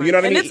that now. You know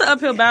what I mean? And it's an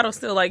uphill battle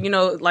still. Like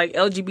like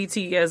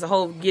LGBT as a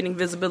whole, getting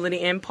visibility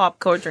in pop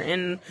culture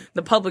in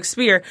the public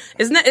sphere.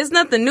 It's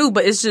nothing new,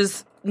 but it's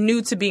just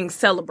new to being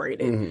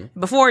celebrated.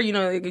 Before,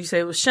 like you said,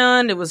 it was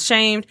shunned, it was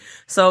shamed.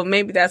 So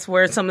maybe that's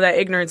where some of that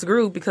ignorance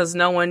grew, because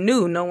no one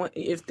knew, no one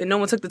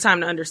took the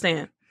time to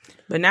understand.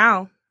 But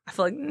now I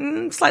feel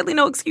like slightly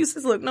no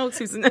excuses. Look, no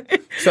excuses.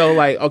 So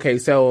like, okay,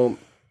 so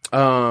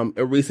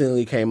it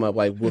recently came up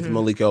like with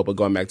Malik Yoba,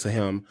 going back to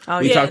him.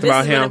 We talked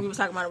about him. We were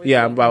talking about it.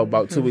 Yeah,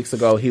 about 2 weeks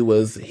ago,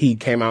 he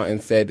came out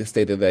and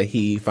stated that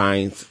he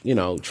finds,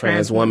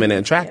 trans women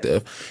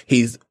attractive.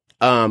 He's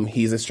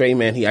a straight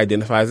man. He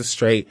identifies as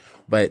straight,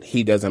 but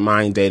he doesn't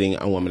mind dating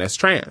a woman that's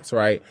trans,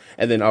 right?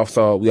 And then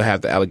also we'll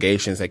have the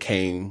allegations that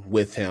came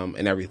with him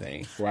and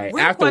everything, right?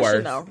 Real Afterwards,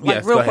 question, though.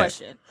 yes, real go ahead.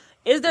 question.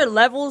 Is there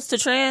levels to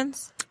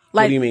trans?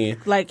 What do you mean?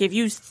 Like if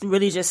you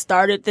really just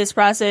started this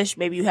process,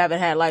 maybe you haven't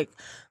had like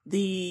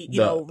the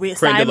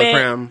creme de la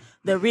creme.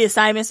 the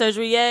reassignment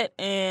surgery yet,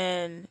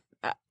 and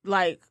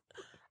I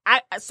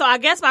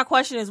guess my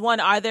question is, one,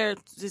 are there,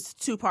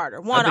 just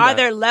two-parter. One, are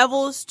there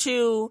levels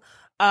to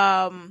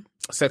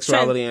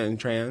sexuality and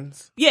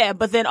trans? Yeah,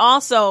 but then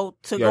also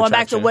going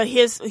back to what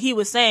he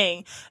was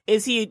saying,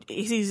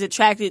 he's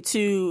attracted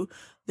to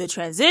the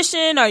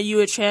transition? Are you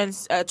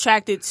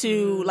attracted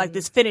to like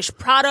this finished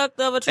product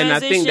of a transition?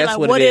 And I think that's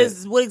like, what it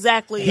is. What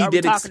exactly are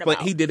we talking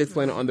about? He did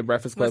explain it on the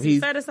Breakfast Club. Was he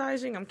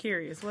fetishizing? I'm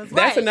curious.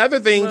 That's another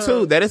thing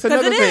too. That is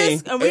another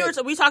thing. And we were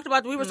talking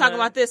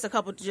about this a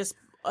couple, just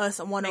us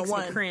one-on-one.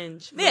 Makes me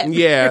cringe. Yeah.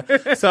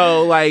 Yeah.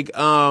 So like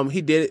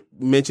he did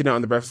mention it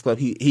on the Breakfast Club.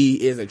 He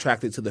is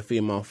attracted to the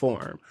female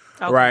form.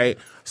 Okay. Right.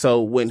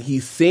 So when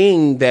he's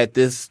seeing that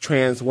this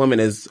trans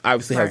woman is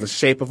obviously has the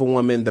shape of a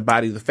woman, the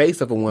body, the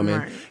face of a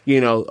woman,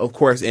 of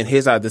course, in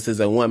his eyes, this is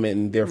a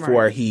woman.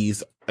 Therefore,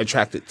 he's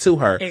attracted to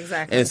her.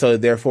 Exactly. And so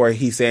therefore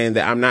he's saying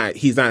that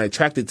he's not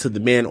attracted to the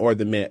men or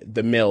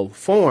the male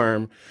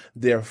form.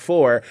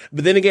 Therefore,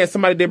 but then again,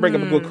 somebody did bring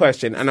up a good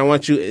question, and I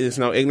want you, it's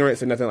no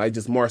ignorance or nothing, like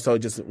just more so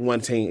just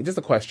wanting, just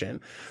a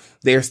question.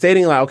 They're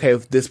stating like, okay,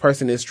 if this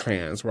person is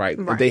trans, right?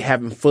 They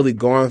haven't fully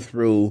gone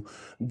through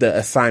the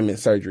assignment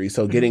surgery.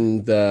 So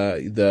getting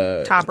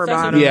the top or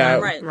bottom. Yeah.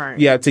 Right.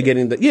 Yeah. To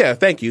getting to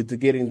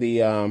getting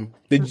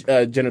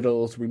the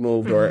genitals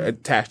removed or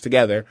attached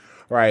together.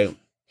 Right.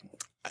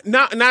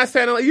 Not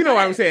saying, what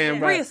I'm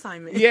saying, but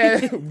reassignment. Yeah.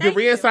 The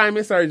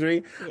reassignment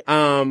surgery.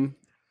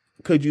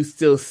 Could you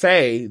still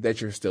say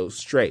that you're still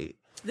straight?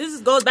 This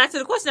goes back to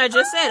the question I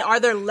just said. Are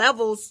there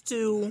levels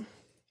to...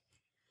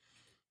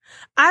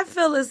 I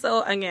feel as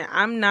though, again,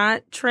 I'm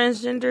not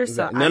transgender,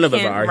 so none of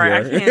us are here.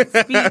 I can't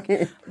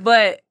speak.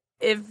 But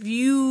if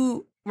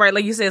you,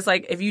 like you said, it's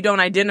like if you don't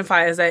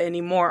identify as that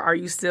anymore, are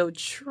you still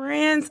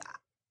trans?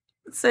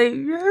 I'd say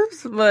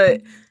yes,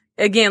 but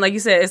again, like you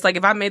said, it's like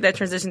if I made that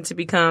transition to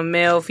become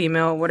male,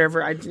 female,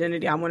 whatever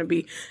identity I want to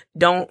be, I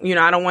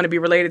don't want to be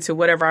related to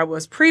whatever I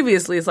was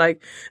previously. It's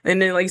like,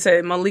 and then like you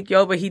said, Malik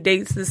Yoba, he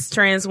dates this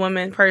trans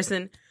woman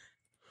person.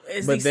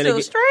 Is he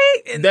still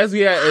straight? Is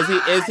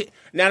he?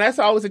 Now that's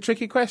always a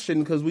tricky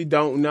question because we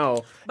don't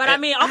know. But I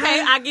mean,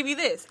 okay, I'll give you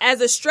this.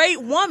 As a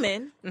straight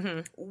woman,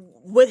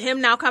 with him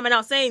now coming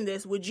out saying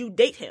this, would you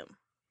date him?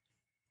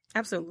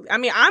 Absolutely.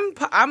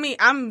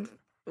 I'm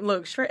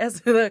look, straight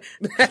as a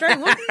straight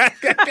woman.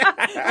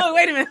 Look,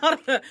 wait a minute. Hold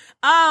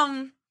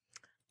on.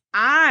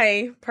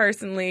 I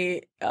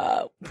personally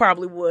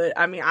probably would.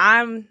 I mean,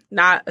 I'm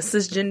not a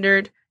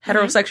cisgendered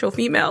heterosexual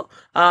female.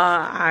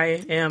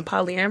 I am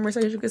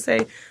polyamorous, as you could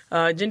say,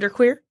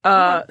 genderqueer.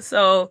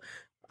 So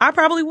I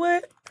probably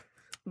would.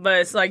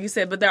 But it's like you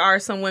said, but there are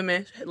some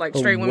women, like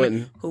straight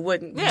women, who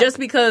wouldn't. Yeah. Just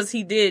because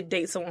he did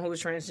date someone who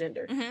was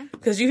transgender.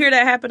 Because you hear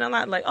that happen a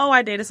lot. Like, oh,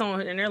 I dated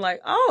someone, and they're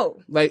like, oh.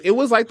 Like, it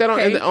was like that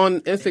Okay. on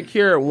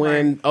Insecure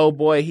when, oh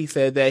boy, he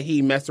said that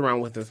he messed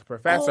around with his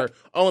professor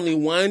only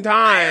one time.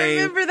 I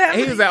remember that.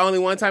 And he was like, only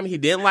one time he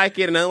didn't like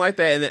it and nothing like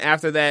that. And then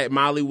after that,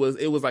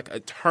 it was like a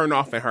turn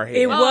off in her head.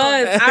 It was.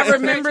 I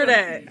remember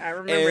that. I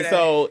remember And that.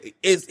 so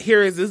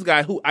here is this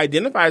guy who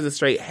identifies as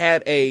straight,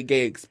 had a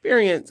gay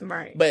experience,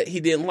 Right. but he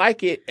didn't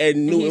like it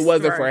and knew He's it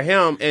wasn't right. for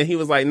him. And he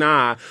was like,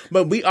 nah.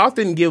 But we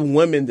often give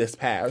women this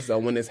pass though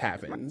when this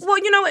happens. Well,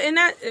 you know, and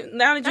that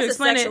now that you That's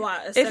a explain it,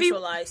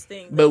 sexualized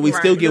thing. But we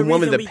still Right. give The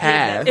women reason the we give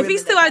pass. that- if he women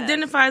still that pass.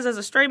 identifies as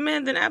a straight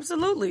man, then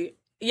absolutely.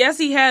 Yes,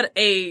 he had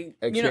a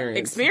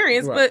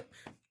experience, Right. but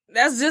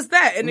that's just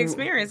that, an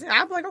experience.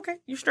 I'm like, okay,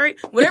 you straight.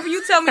 Whatever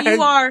you tell me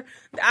you are,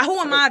 who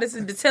am I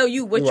to tell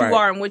you what Right. you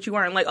are and what you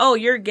aren't? Like, oh,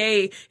 you're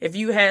gay if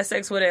you had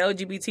sex with an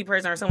LGBT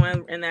person or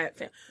someone in that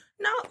family.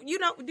 No, you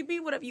know, to be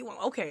whatever you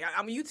want. Okay,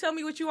 I mean, you tell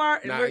me what you are,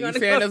 and Nah, we're you going to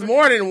saying there's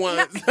more than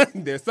once.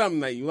 There's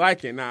something that you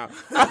like it now.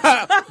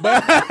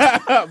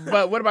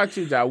 but what about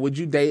you, John? Would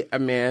you date a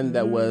man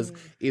that was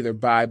either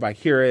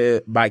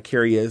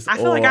bicurious, I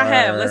feel like I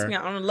have. Let's be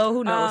honest. On the low,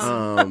 who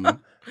knows?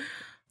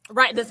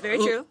 Right, that's very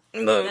true.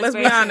 Look, let's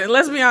very be honest.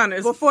 Let's be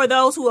honest. But for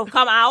those who have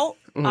come out,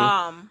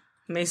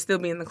 May still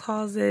be in the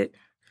closet.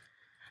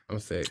 I'm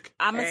sick.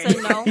 I'm gonna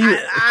say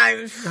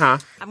no. Huh?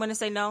 I'm gonna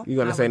say no. You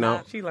gonna say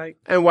no? She like,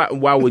 And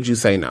why would you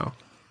say no?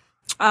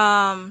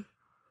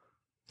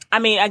 I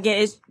mean,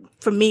 again,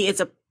 for me,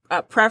 it's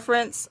a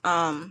preference.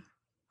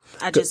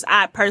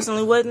 I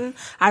personally wouldn't.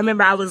 I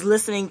remember I was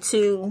listening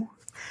to.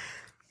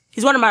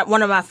 He's one of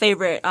my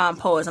favorite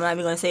poets. I'm not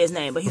even going to say his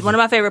name, but he's one of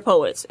my favorite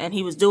poets, and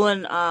he was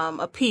doing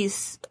a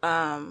piece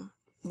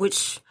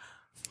which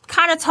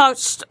kind of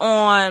touched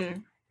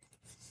on.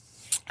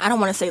 I don't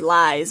want to say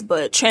lies,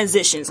 but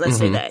transitions. Let's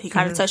say that he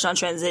kind of touched on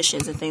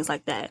transitions and things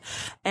like that.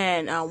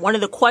 And one of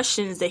the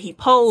questions that he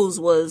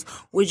posed was,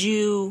 "Would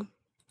you?"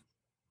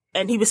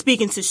 And he was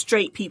speaking to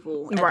straight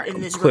people in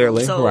this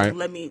Clearly, room. So right.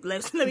 let me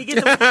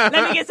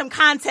get some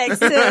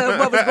context to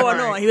what was going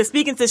on. He was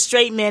speaking to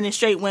straight men and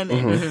straight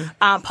women,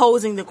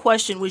 posing the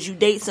question: would you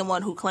date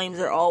someone who claims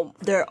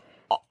they're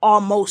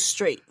almost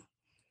straight?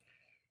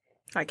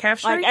 like half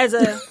straight? Like as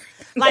a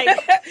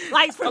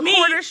like for a me,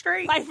 quarter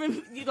straight? like for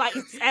like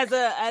as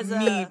a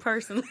Me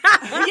personally.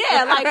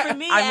 yeah, like for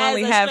me I'm as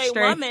only a half straight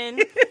straight. woman,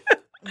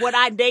 would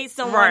I date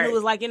someone Right. who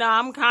was like,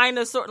 I'm kind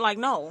of sort of like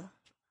no,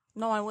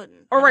 I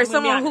wouldn't. Or I'm right, gonna be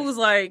someone honest. who's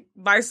like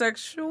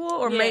bisexual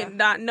or may Yeah.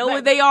 not know Like,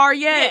 what they are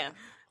yet. yeah.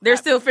 They're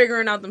still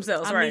figuring out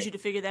themselves, I right? need you to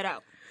figure that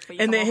out. before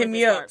you And come then over hit with me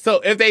this up. part. So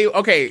if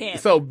they Can't.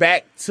 so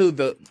back to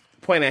the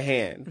point at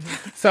hand.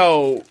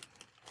 So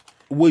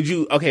would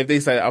you if they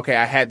said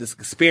I had this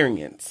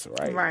experience,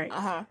 right?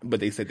 Right.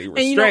 But they said they were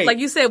And you straight. know, like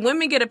you said,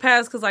 women get a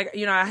pass because, like,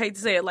 I hate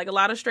to say it, like a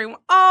lot of straight.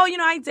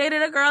 I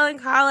dated a girl in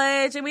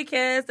college and we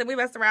kissed and we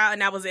messed around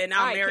and that was it.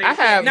 Now I'm Right. married. I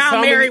have now so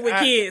I'm many- married with I-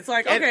 kids.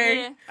 Like, and-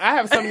 okay, I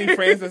have so many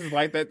friends that's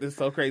like that. That's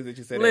so crazy that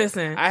you said that.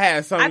 Listen, I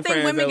had so many I think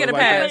friends women that get was a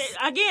like pass. that.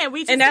 But again, we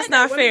just and that's said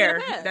not that. Women fair.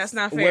 get a pass. That's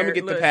not fair. Women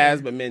get the Listen.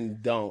 pass, but men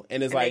don't.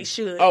 And it's And they like,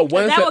 should.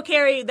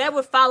 That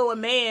would follow a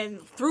man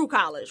through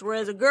college,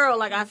 whereas a girl,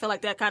 like I feel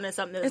like that kind of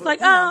something that's It's like,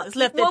 it's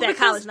left well, at that because,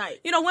 college night.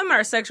 Women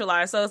are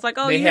sexualized, so it's like,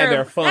 they you have hear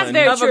their fun. That's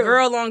very of a true.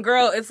 girl on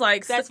girl. It's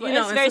like, That's what- in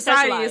it's very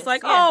society, sexualized, it's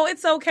like, yeah.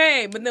 it's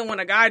okay. But then when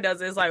a guy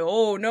does it, it's like,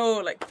 oh no,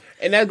 like,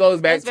 And that goes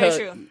back That's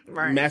to very true.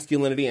 Right.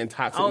 masculinity and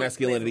toxic Oh,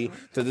 masculinity.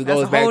 So this That's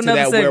goes a back whole to that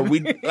nother where we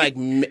segment. like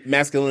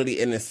masculinity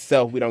in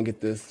itself. We don't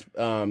get this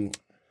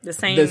the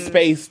same the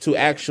space to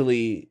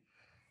actually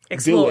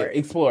explore. do it.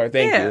 Explore.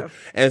 Thank Yeah. you.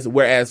 As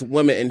whereas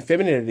women in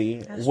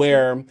femininity,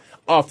 where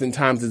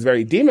oftentimes it's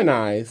very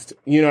demonized.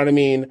 You know what I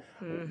mean?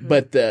 Mm-hmm.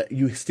 But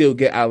you still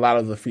get a lot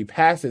of the free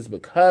passes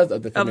because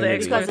of the Of the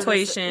femininity.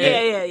 exploitation. Yeah.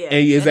 And And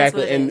exactly, that's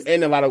what it is.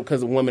 and a lot of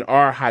because women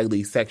are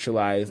highly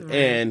sexualized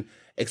and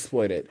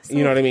exploited.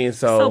 You know what I mean?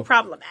 So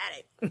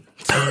problematic.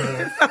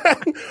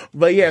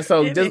 But yeah,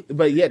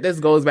 this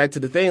goes back to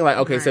the thing. Like,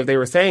 okay, so if they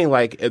were saying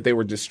like if they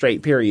were just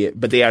straight, period,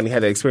 but they only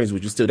had the experience,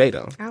 would you still date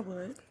them? I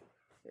would.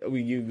 Well,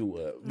 you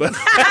would, but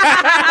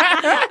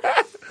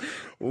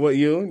what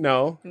you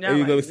no? No, Are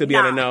you gonna still be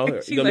on a nah.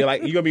 no? She You gonna be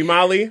like- like you gonna be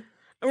Molly?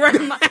 Right.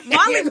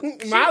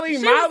 Molly.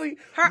 Molly.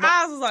 Her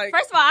eyes was like,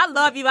 First of all, I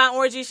love Yvonne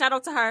Orji. Shout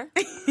out to her.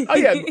 Oh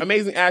yeah,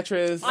 amazing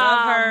actress.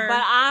 her.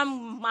 But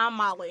I'm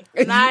Molly.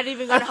 Not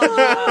even gonna hold you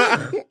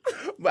up.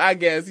 But I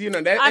guess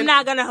that I'm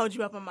not gonna hold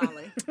you up on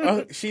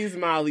Molly. she's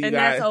Molly, you and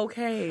guys, that's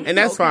okay. and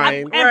that's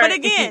fine. But Right.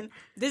 again,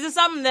 this is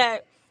something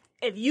that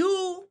if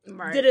you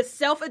Right. did a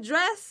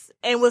self-address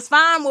and was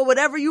fine with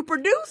whatever you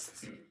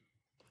produced,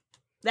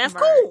 that's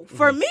Right. cool.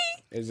 For me,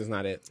 It's just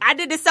not it. I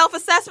did the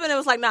self-assessment. It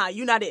was like, nah,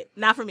 you not it.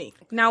 Not for me.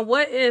 Now,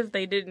 what if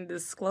they didn't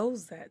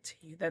disclose that to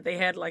you? That they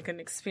had like an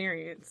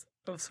experience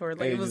of sort,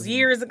 like They it was just-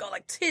 years ago,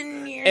 like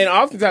 10 years. And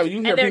oftentimes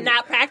you hear And they're people.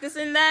 not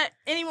practicing that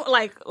anymore.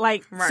 Like,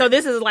 Right. so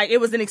this is like, it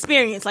was an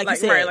experience, like you like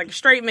said. right, like a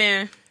straight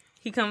man,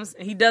 he comes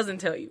and he doesn't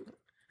tell you.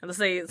 let's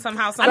say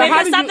somehow, I mean,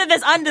 how if it's do you- something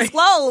that's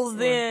undisclosed,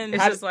 then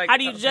It's just like, how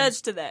do you okay.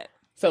 judge to that?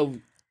 So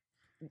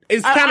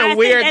it's I kind think- of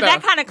weird, and though.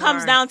 that kind of comes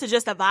Right. down to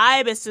just a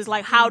vibe. It's just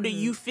like, how do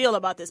you feel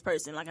about this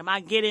person? Like, am I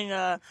getting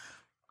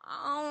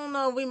I don't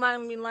know, we might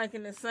be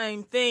liking the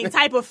same thing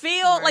type of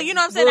feel? Like, you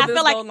know what I'm saying? Will I feel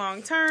this like go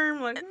long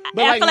term. Like,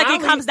 But I like feel like it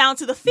Molly- comes down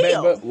to the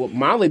feel. But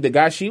Molly, the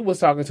guy she was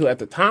talking to at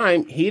the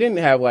time, he didn't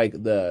have like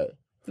the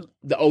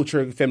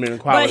ultra feminine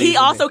qualities. But he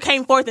also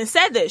came forth and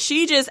said this.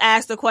 She just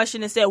asked the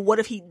question and said, what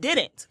if he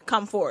didn't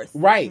come forth?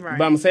 right. Right.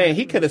 But I'm saying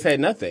he could have said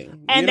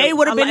nothing, And you know? they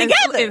would have been and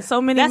together. and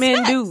so many That's men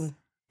facts. do.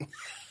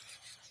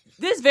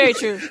 This is very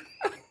true.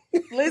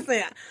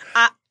 Listen,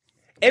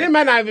 And it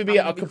might not even be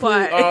a gonna be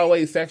completely quiet.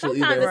 always sexual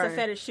Sometimes either. it's a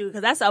fetish too,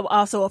 because that's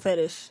also a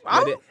fetish.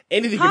 But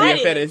anything can be It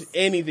a fetish. is.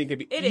 Anything can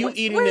be. It You is.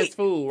 eating Wait. this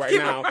food right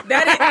now.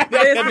 that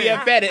could be a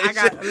fetish. I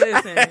got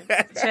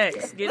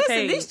checks. Get Listen,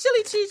 paid. these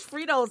chili cheese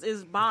Fritos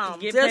is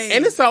bomb. Get Just- paid.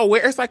 And it's so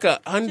weird. It's like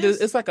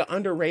it's like an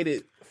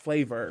underrated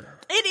flavor.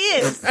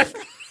 It is.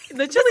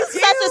 The chili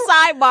Such a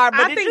sidebar, but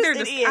I it think just,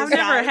 they're. it is, I've never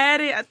guys.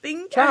 had it. I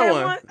think Try I had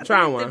one. one. I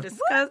Try think one. they're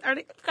disgust- Are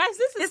they? Guys,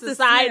 this is It's the the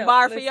smell.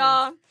 sidebar for Listen.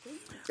 y'all.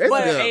 It's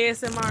But good.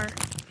 ASMR.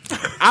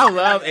 I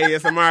love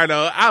ASMR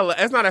though.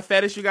 It's not a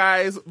fetish, you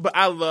guys, but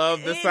I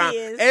love the It sound.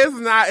 is. It's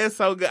not. It's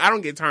so good. I don't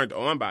get turned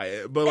on by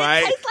it, but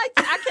like, It tastes like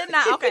I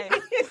cannot. Okay,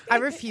 I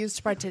refuse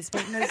to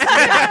participate in this.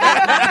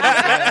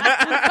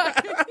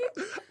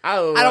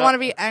 I don't want to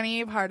be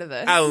any part of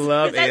this. I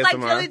love it tastes like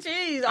ASMR. chili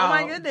cheese. Oh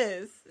my Oh.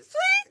 goodness,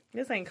 sweet.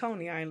 This ain't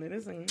Coney Island.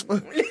 This ain't.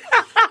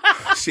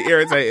 She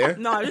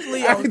irritating. No, this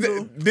Leo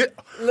too.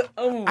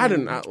 Oh. I do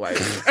not like.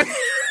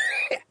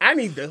 I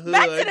need the hood.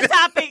 Back to the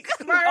topic.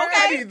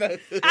 I Okay, need the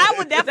hood. I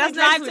would definitely That's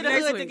drive next to the week,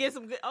 next hood to week. get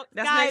some good. Oh,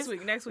 That's guys, next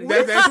week. Next week.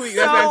 That's next week.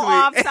 That's so next week.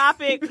 off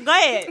topic. Go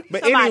ahead.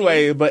 But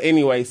Somebody.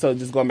 anyway, so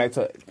just going back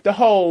to the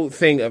whole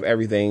thing of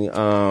everything,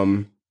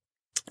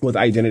 with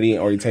identity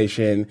and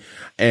orientation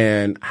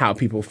and how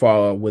people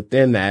fall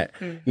within that,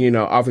 you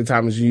know,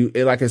 oftentimes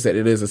like I said,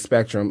 it is a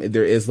spectrum.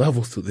 There is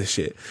levels to this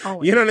shit.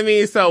 Oh, You know what I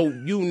mean? So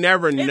you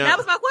never know. That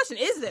was my question.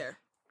 Is there?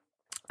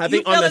 I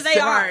think You feel on the that they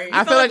are. You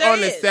I feel feel like that on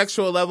there the is.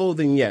 sexual level,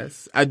 then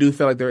yes, I do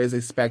feel like there is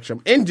a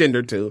spectrum in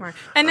gender too. Right.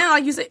 And then,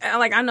 like you said,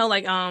 like I know,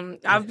 like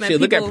I've met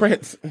Shit, look people. at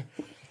Prince.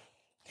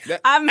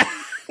 I've met,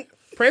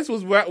 Prince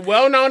was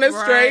well known as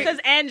Right. straight. Because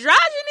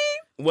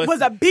androgyny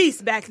was a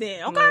beast back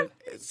then. Okay,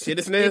 Shit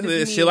is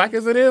is shit like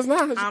as it is now.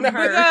 I'm You know?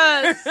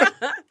 her.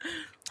 because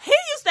he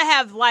used to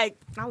have like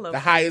I love The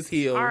highest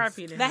heels.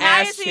 R.I.P. to the him.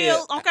 highest Ass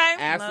heels. chip- Okay,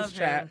 Asses Love him.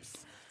 chaps.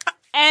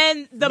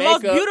 and the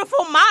most Makeup.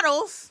 beautiful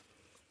models.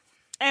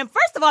 And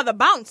first of all, the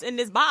bounce in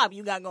this bob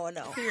you got going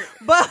on.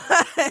 But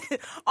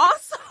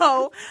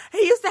also, he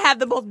used to have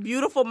the most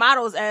beautiful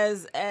models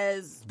as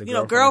The you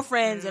know,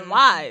 girlfriends. girlfriends and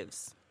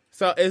wives.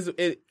 So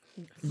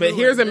but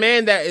here's a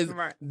man that is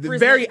Right. the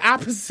very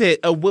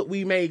opposite of what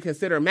we may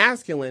consider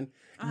masculine.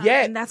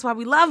 Yet And that's why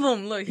we love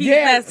him. Look, he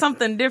Yeah. has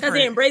something Because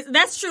different. he embraced.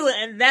 That's true,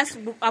 and that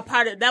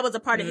was a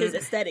part of his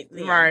aesthetic.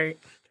 Then. Right.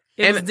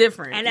 It was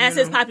different. And you as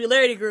his know?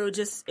 popularity grew,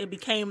 it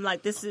became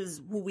like this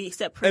is who we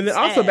accept Prince and then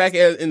also as. back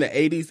in the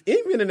 80s,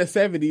 even in the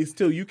 70s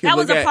too, you can that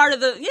was look a at, part of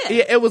the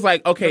Yeah, it was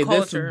like, okay, The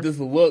culture. this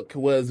look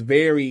was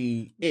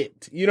very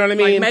it. You know what I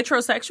mean? like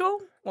metrosexual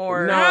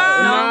or No,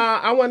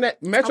 I want that.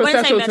 wouldn't say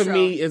Metrosexual to metro.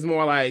 me is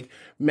more like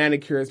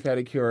manicures,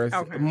 pedicures,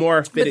 Okay.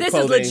 more But fitted this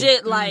clothing. is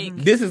legit. Like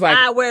This is like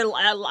I wear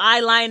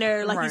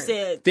eyeliner, like you Right.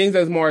 said. things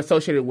that's more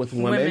associated with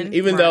women,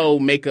 even right. though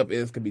makeup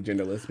could be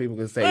genderless. People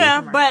can say,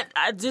 Yeah, but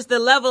just the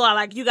level of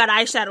like you got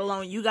eyeshadow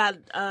on, you got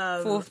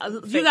Full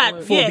you fake got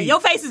look. Full beat. your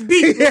face is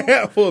beat.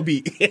 full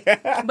beat.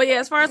 But yeah,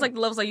 as far as like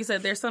the levels, like you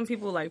said, there's some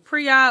people like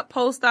pre-op,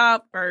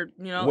 post-op, or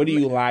you know, What do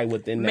you lie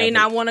within that? may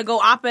not want to go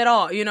op at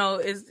all. You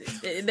know,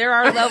 there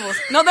are levels.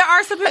 No, there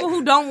are some people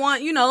who don't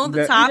want, you know,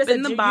 the That- top You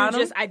and the bottom.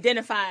 You just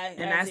identify,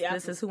 And as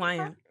this the is who I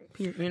am.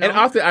 You know? And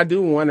often I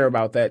do wonder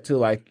about that too.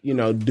 Like, you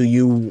know, do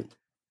you?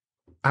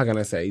 How can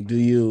I say? Do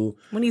you?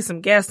 we need some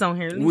guests on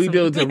here. We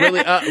do to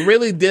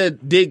really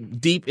dig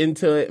deep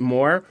into it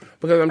more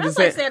because I'm That's just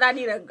like I saying. said I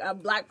need a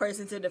black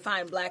person to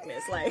define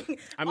blackness. Like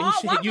I mean, all-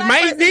 shit, one you black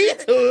might person need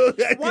does- to.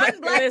 One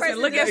black Listen,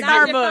 person look does at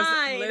not Starbucks.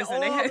 define Listen,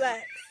 all they have-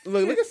 black.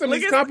 Look at some of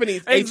these at-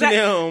 companies. exact-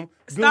 H&M,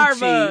 Gucci,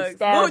 Starbucks.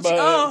 Starbucks. Gucci,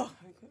 oh.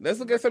 Let's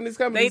look at some of these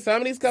companies. They-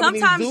 Some of these companies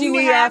sometimes do you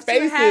need our have to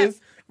faces have-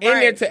 in there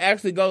right. to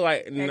actually go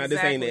like, no,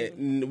 this ain't it.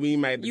 Exactly. We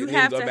might. you need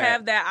have go to back.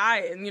 have that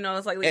eye, and you know,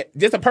 it's like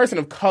Just a person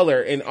of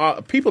color and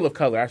people of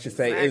color, I should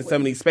say, in Exactly.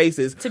 some of these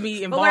spaces. to be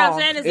But involved. what I'm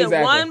saying is that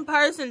Exactly. one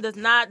person does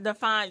not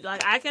define.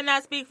 Like I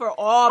cannot speak for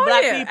all oh,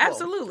 black yeah, people.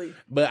 absolutely.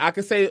 But I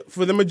could say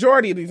for the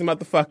majority of these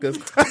motherfuckers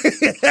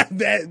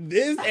that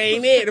this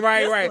ain't it,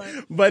 right?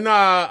 one. But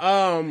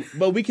nah,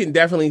 but we can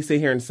definitely sit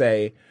here and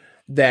say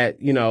that,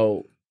 you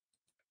know,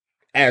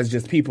 as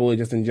just people,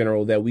 just in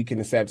general, that we can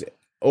accept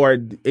or,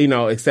 you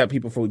know, accept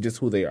people for just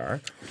who they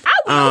are.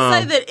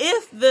 I will say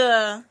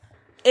that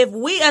if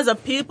we as a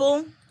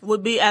people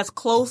would be as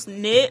close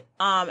knit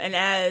and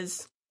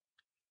as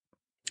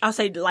I'll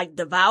say like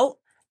devout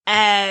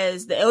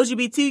as the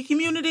LGBT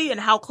community and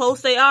how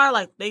close they are,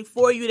 like they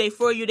for you, they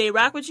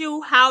rock with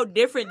you, how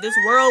different this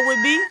world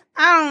would be?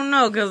 I don't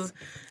know, because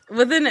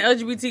within the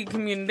LGBT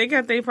community, they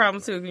got their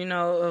problems too,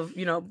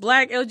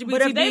 black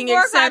LGBT being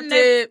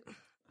accepted.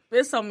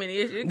 There's so many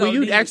issues. Well,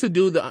 you actually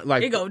do it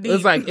go deep.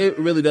 It's like, it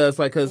really does,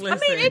 like, because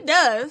it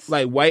does.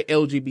 Like white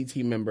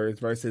LGBT members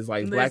versus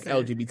like black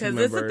LGBT members.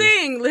 Because it's the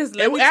thing.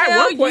 Listen, at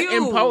one point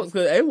imposed,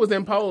 because it was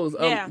imposed.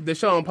 The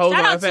show imposed.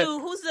 Shout on out FX.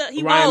 to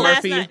he Ryan won last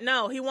Murphy. night.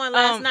 No, he won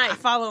last night. I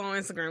follow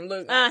on Instagram.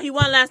 Look, he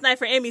won last night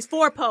for Emmys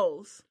 4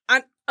 Pose.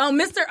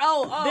 Mr.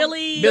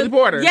 Billy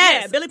Porter.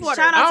 Yes, Billy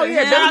Porter. Shout out to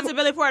him. Shout out to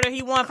Billy Porter.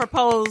 He won for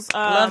Pose.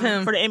 Love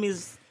him for the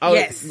Emmys. Oh,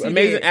 yes,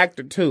 amazing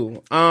actor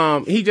too.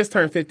 He just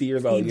turned 50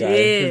 years old. Guys.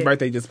 His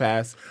birthday just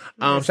passed.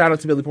 Shout out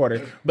to Billy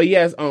Porter. But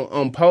yes,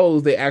 on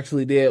Pose they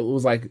actually did. It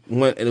was like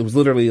it was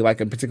literally like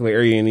a particular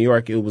area in New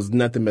York. It was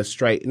nothing but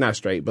not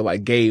straight, but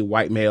like gay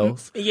white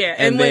males. Yeah,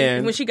 and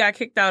then when she got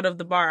kicked out of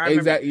the bar,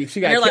 exactly,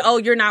 she got. They're like, "Oh,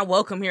 you're not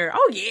welcome here."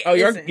 Oh yeah. Oh,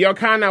 you're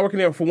kind of not working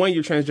there. For one,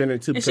 you're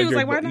transgender too. And she was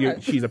like, "Why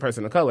not?" She's a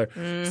person of color,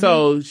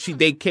 so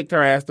they kicked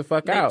her ass the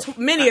fuck out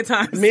many a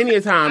time.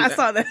 I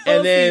saw that.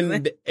 And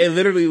then it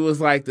literally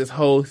was like this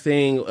whole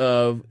thing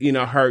of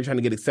her trying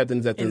to get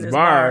acceptance at this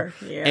bar,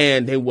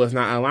 and they was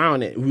not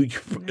allowing it.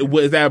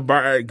 Was that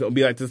bar gonna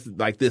be like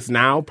this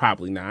now?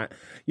 Probably not.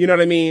 You know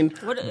what I mean?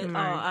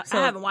 I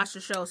haven't watched the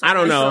show, so I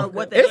don't know.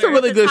 It's a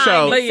really good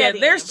show. But yeah,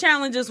 there's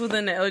challenges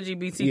within the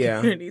LGBT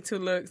community to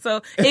look.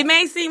 So it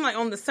may seem like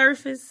on the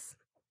surface,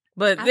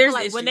 but there's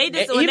like issues. when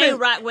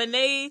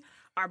they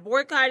are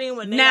boycotting,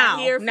 when they are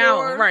here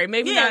for right?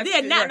 Maybe not.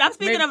 Now. I'm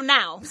speaking of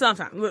now.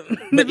 Sometimes,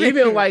 but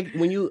even like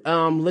when you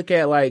look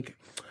at like.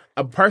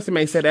 A person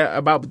may say that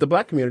about the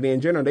black community in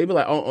general. They be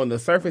like, on the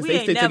surface,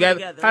 they sit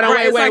together. Hold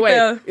on,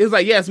 wait. It's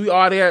like, yes, we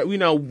all there.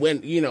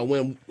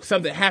 When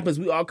something happens,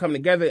 we all come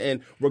together,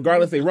 and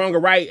regardless they wrong or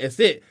right, it's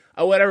it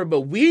or whatever. But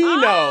we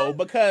know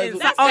because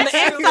on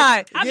the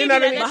inside, you know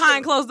what I mean?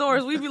 Behind closed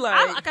doors, we be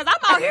like, because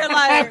I'm out here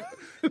like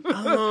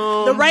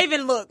the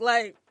Raven look.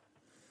 Like,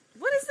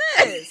 what is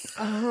this?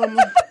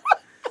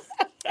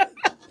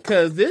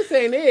 Because this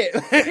ain't it.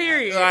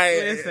 Period.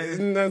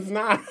 Listen, that's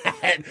not.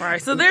 Right.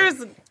 So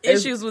there's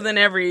issues within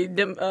every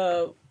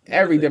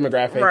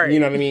demographic. Right. You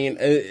know what I mean?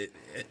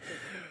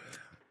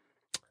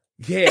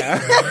 Yeah.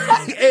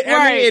 I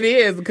mean, it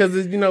is because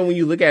when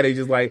you look at it,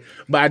 just like.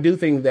 But I do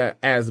think that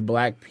as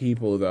black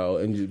people, though,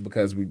 and just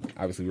because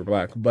we're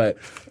black, but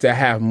to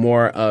have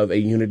more of a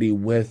unity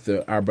with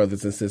our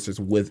brothers and sisters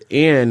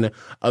within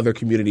other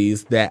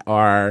communities that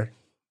are.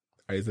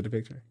 Is it a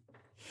picture?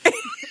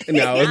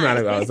 No, it's not.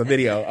 It's a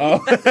video.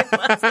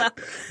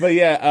 But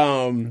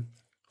yeah,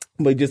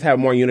 but just have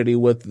more unity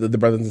with the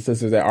brothers and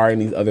sisters that are in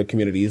these other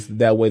communities.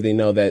 That way, they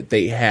know that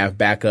they have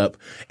backup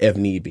if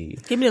need be.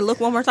 Give me the look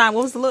one more time.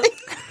 What was the look?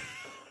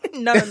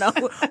 No.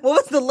 What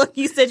was the look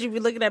you said you'd be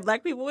looking at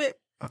black people with?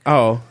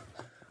 Oh.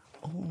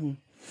 I'm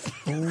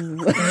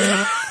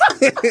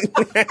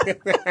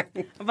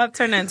about to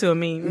turn that into a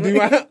meme.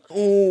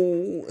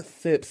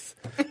 Sips,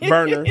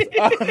 burners.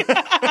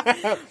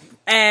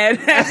 Add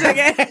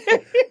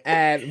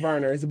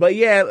burners. But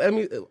yeah, I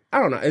mean, I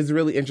don't know. It's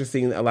really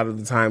interesting a lot of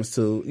the times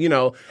too,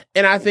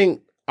 and I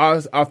think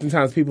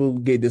oftentimes people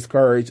get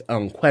discouraged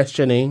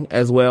questioning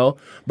as well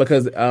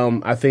because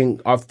I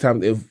think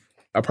oftentimes if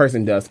a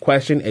person does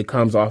question, it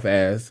comes off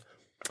as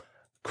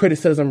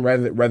criticism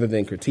rather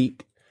than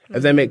critique.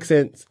 If that makes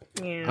sense.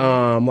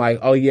 Yeah. Like,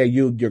 oh yeah,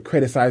 you're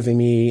criticizing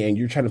me and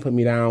you're trying to put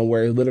me down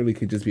where it literally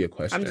could just be a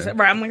question. I'm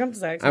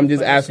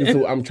just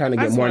asking. I'm trying to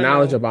get more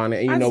knowledge about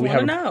it. And we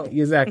have know.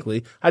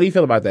 Exactly. How do you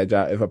feel about that,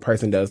 Job? If a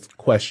person does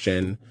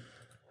question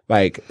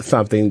like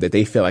something that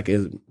they feel like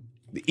is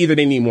either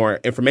they need more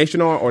information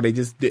on or they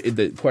just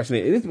the question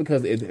it is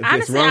because if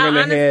it's wrong in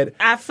their head.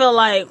 I feel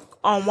like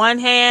on one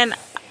hand,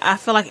 I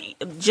feel like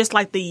just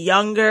like the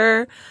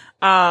younger,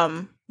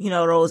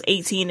 those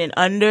 18 and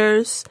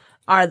unders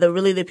are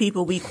the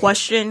people we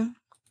question.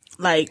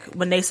 Like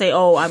when they say,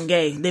 "Oh, I'm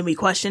gay," then we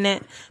question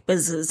it.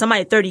 But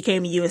somebody 30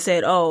 came to you and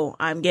said, "Oh,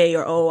 I'm gay,"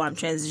 or "Oh, I'm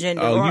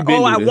transgender,"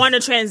 or I want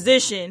to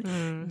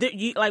transition."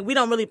 We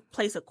don't really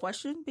place a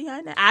question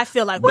behind that. I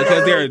feel like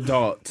because they're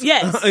adults.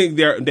 Yes,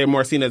 they're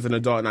more seen as an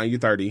adult now. You're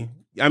 30.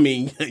 I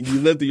mean, you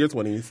lived through your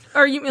 20s.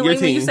 Or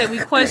when you say we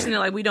question it,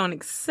 like we don't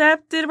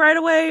accept it right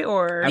away,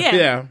 or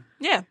Yeah.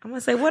 I'm gonna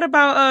say, what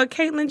about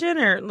Caitlyn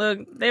Jenner? Look,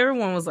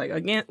 everyone was like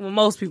against. Well,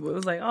 most people it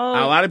was like, oh,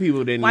 a lot of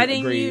people didn't. Why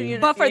agree. didn't you?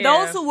 But for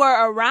those who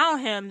were around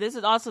him, this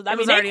is also. I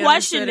mean, they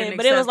questioned it,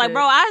 but it was like,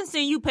 bro, I didn't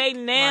see you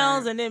painting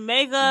nails and then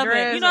makeup,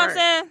 and you know what I'm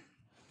saying.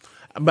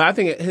 But I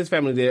think his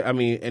family did. I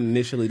mean,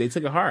 initially they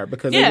took it hard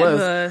because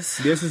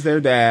this is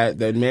their dad,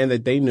 the man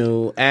that they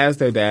knew as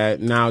their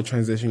dad, now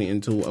transitioning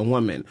into a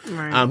woman.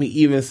 Right. He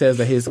even says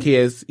that his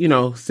kids,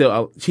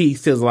 he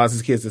still allows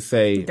his kids to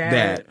say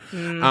dad.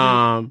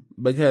 Mm-hmm.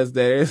 Because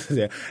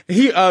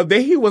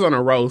he was on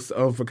a roast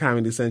for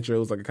Comedy Central. It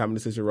was like a Comedy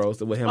Central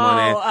roast with him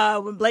on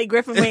it. When Blake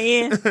Griffin went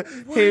in,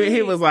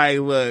 he was like,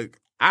 look.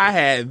 I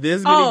had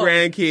this many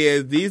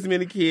grandkids, these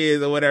many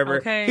kids, or whatever.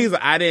 Okay. He's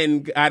like, I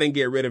didn't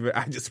get rid of it.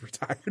 I just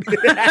retired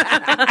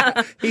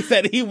it. He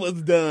said he was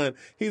done.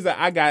 He's like,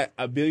 I got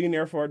a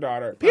billionaire for a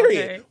daughter.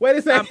 Period. Okay. Wait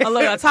a second.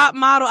 Look, a top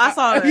model. I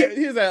saw that.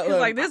 He's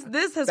like, this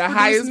has the produced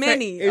highest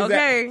many. pay-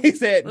 Okay. He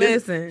said,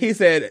 listen. He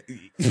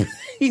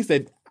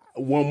said,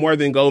 one more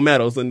than gold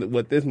medals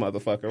with this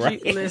motherfucker, right?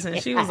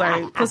 She was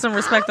like, put some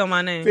respect on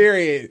my name.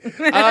 Period.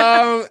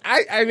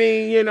 I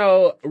mean,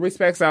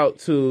 respects out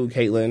to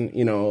Caitlyn,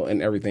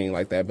 and everything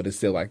like that, but it's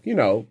still like,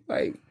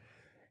 like,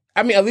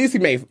 I mean, at least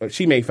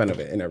she made fun of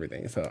it and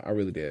everything. So I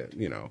really did,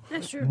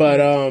 That's true. But,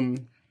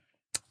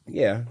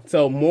 yeah.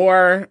 So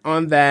more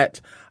on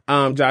that.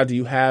 Ja, do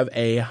you have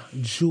a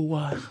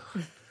jewel?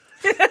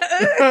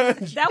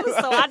 That was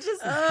so,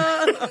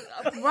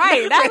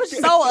 right, that was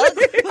so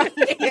ugly.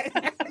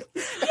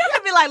 You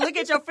ever be like, look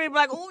at your friend, be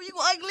like, oh, you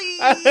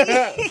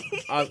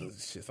ugly.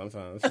 Shit,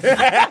 sometimes.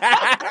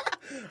 I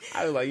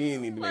was like, you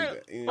didn't need to make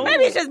that.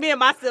 Maybe it's just me and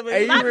my siblings.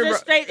 Hey, you I'm remember-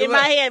 just straight in my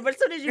head, but as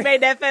soon as you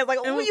made that face, like,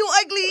 oh, you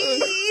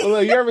ugly. Well,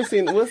 look, you ever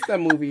seen, what's that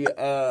movie?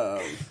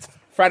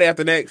 Friday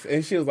After Next,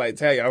 and she was like,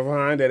 tell y'all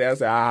behind that. I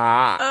said,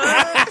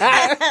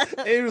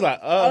 and he was like,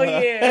 Oh,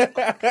 yeah.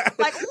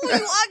 Like, oh, you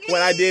ugly.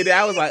 When I did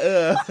that, I was like,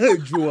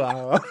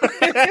 jewel.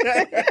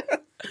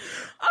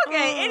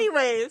 Okay,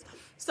 anyways.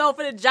 So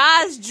for the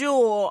Josh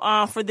Jewel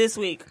for this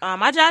week,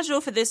 my Josh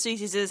Jewel for this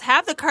week is just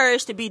have the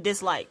courage to be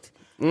disliked.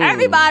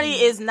 Everybody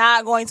is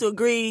not going to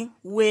agree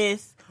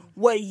with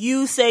what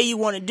you say you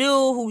want to do,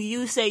 who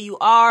you say you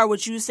are,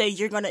 what you say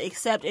you're going to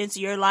accept into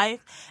your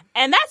life.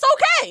 And that's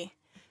okay.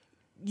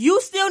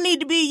 You still need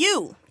to be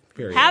you.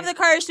 Period. Have the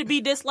courage to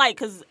be disliked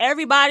because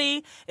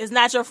everybody is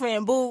not your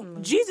friend. Boo.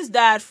 Jesus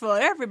died for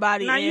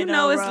everybody. Now you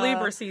know it's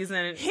Libra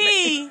season.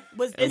 He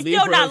was And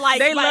still not Libras, liked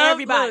They by love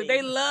everybody. look,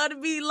 they love to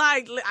be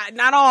like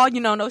not all,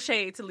 no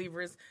shade to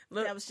Libras.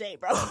 Look, That was shade,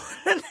 bro.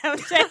 That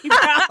was shade, bro.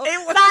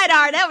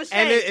 Sidearm. That was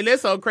shade. And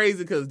it's so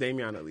crazy because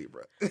Damian a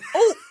Libra.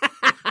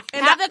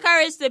 And have the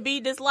courage to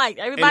be disliked.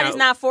 Everybody's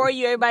not for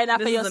you. Everybody not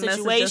This for your is a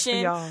message just for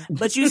situation. y'all.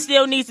 But you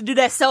still need to do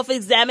that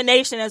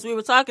self-examination as we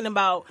were talking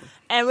about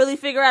and really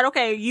figure out,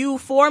 okay, are you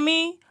for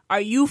me?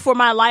 Are you for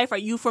my life? Are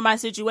you for my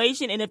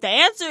situation? And if the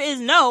answer is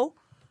no,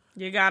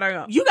 you gotta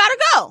go. you gotta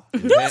go.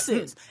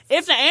 Deuces.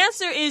 If the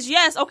answer is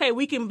yes, okay,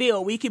 we can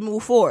build. We can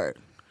move forward.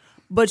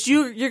 But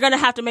you're gonna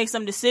have to make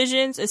some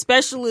decisions,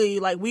 especially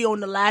like we on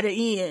the latter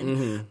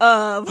end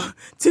of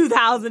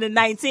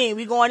 2019.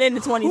 We going into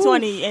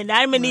 2020, and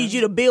I'm gonna need you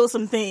to build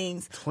some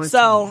things.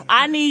 So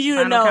I need you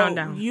to Final know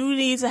countdown. you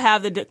need to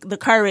have the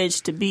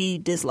courage to be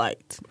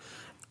disliked.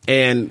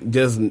 And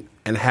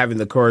having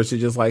the courage to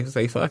just like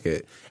say fuck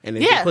it. And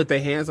if Yeah. they put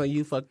their hands on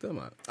you, fuck them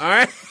up. All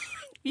right?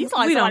 You sound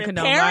like We don't somebody's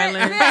condone parent.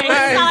 violence. Yeah,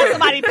 you sound like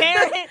somebody's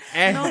parent.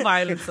 No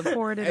violence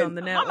supported on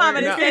the My network. mama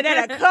done said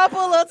that a couple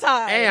of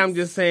times. Hey, I'm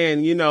just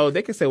saying,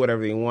 they can say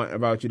whatever they want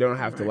about you. They don't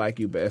have to like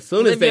you, but as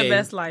soon as Live your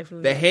best life,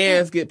 Lou. the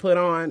hands get put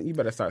on, you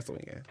better start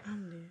swinging.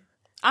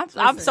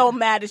 I'm so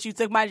mad that you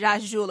took my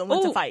Josh Jewel and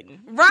went to Ooh. fighting.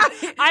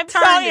 Right. I'm so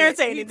Turned it.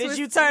 irritated that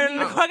you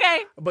turned. Okay.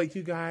 But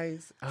you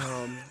guys,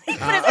 Like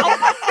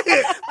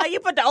you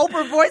put the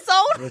Oprah voice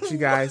on. but you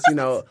guys,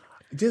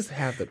 just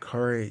have the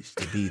courage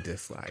to be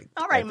disliked.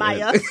 All right, At the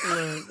Maya. end-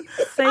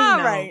 Say All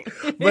no. right.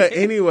 But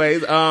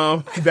anyways,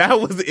 that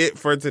was it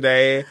for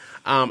today.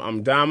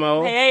 I'm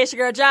Damo, Hey, it's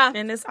your girl John.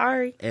 And it's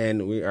Ari.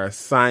 and we are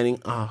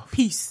signing off.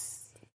 Peace.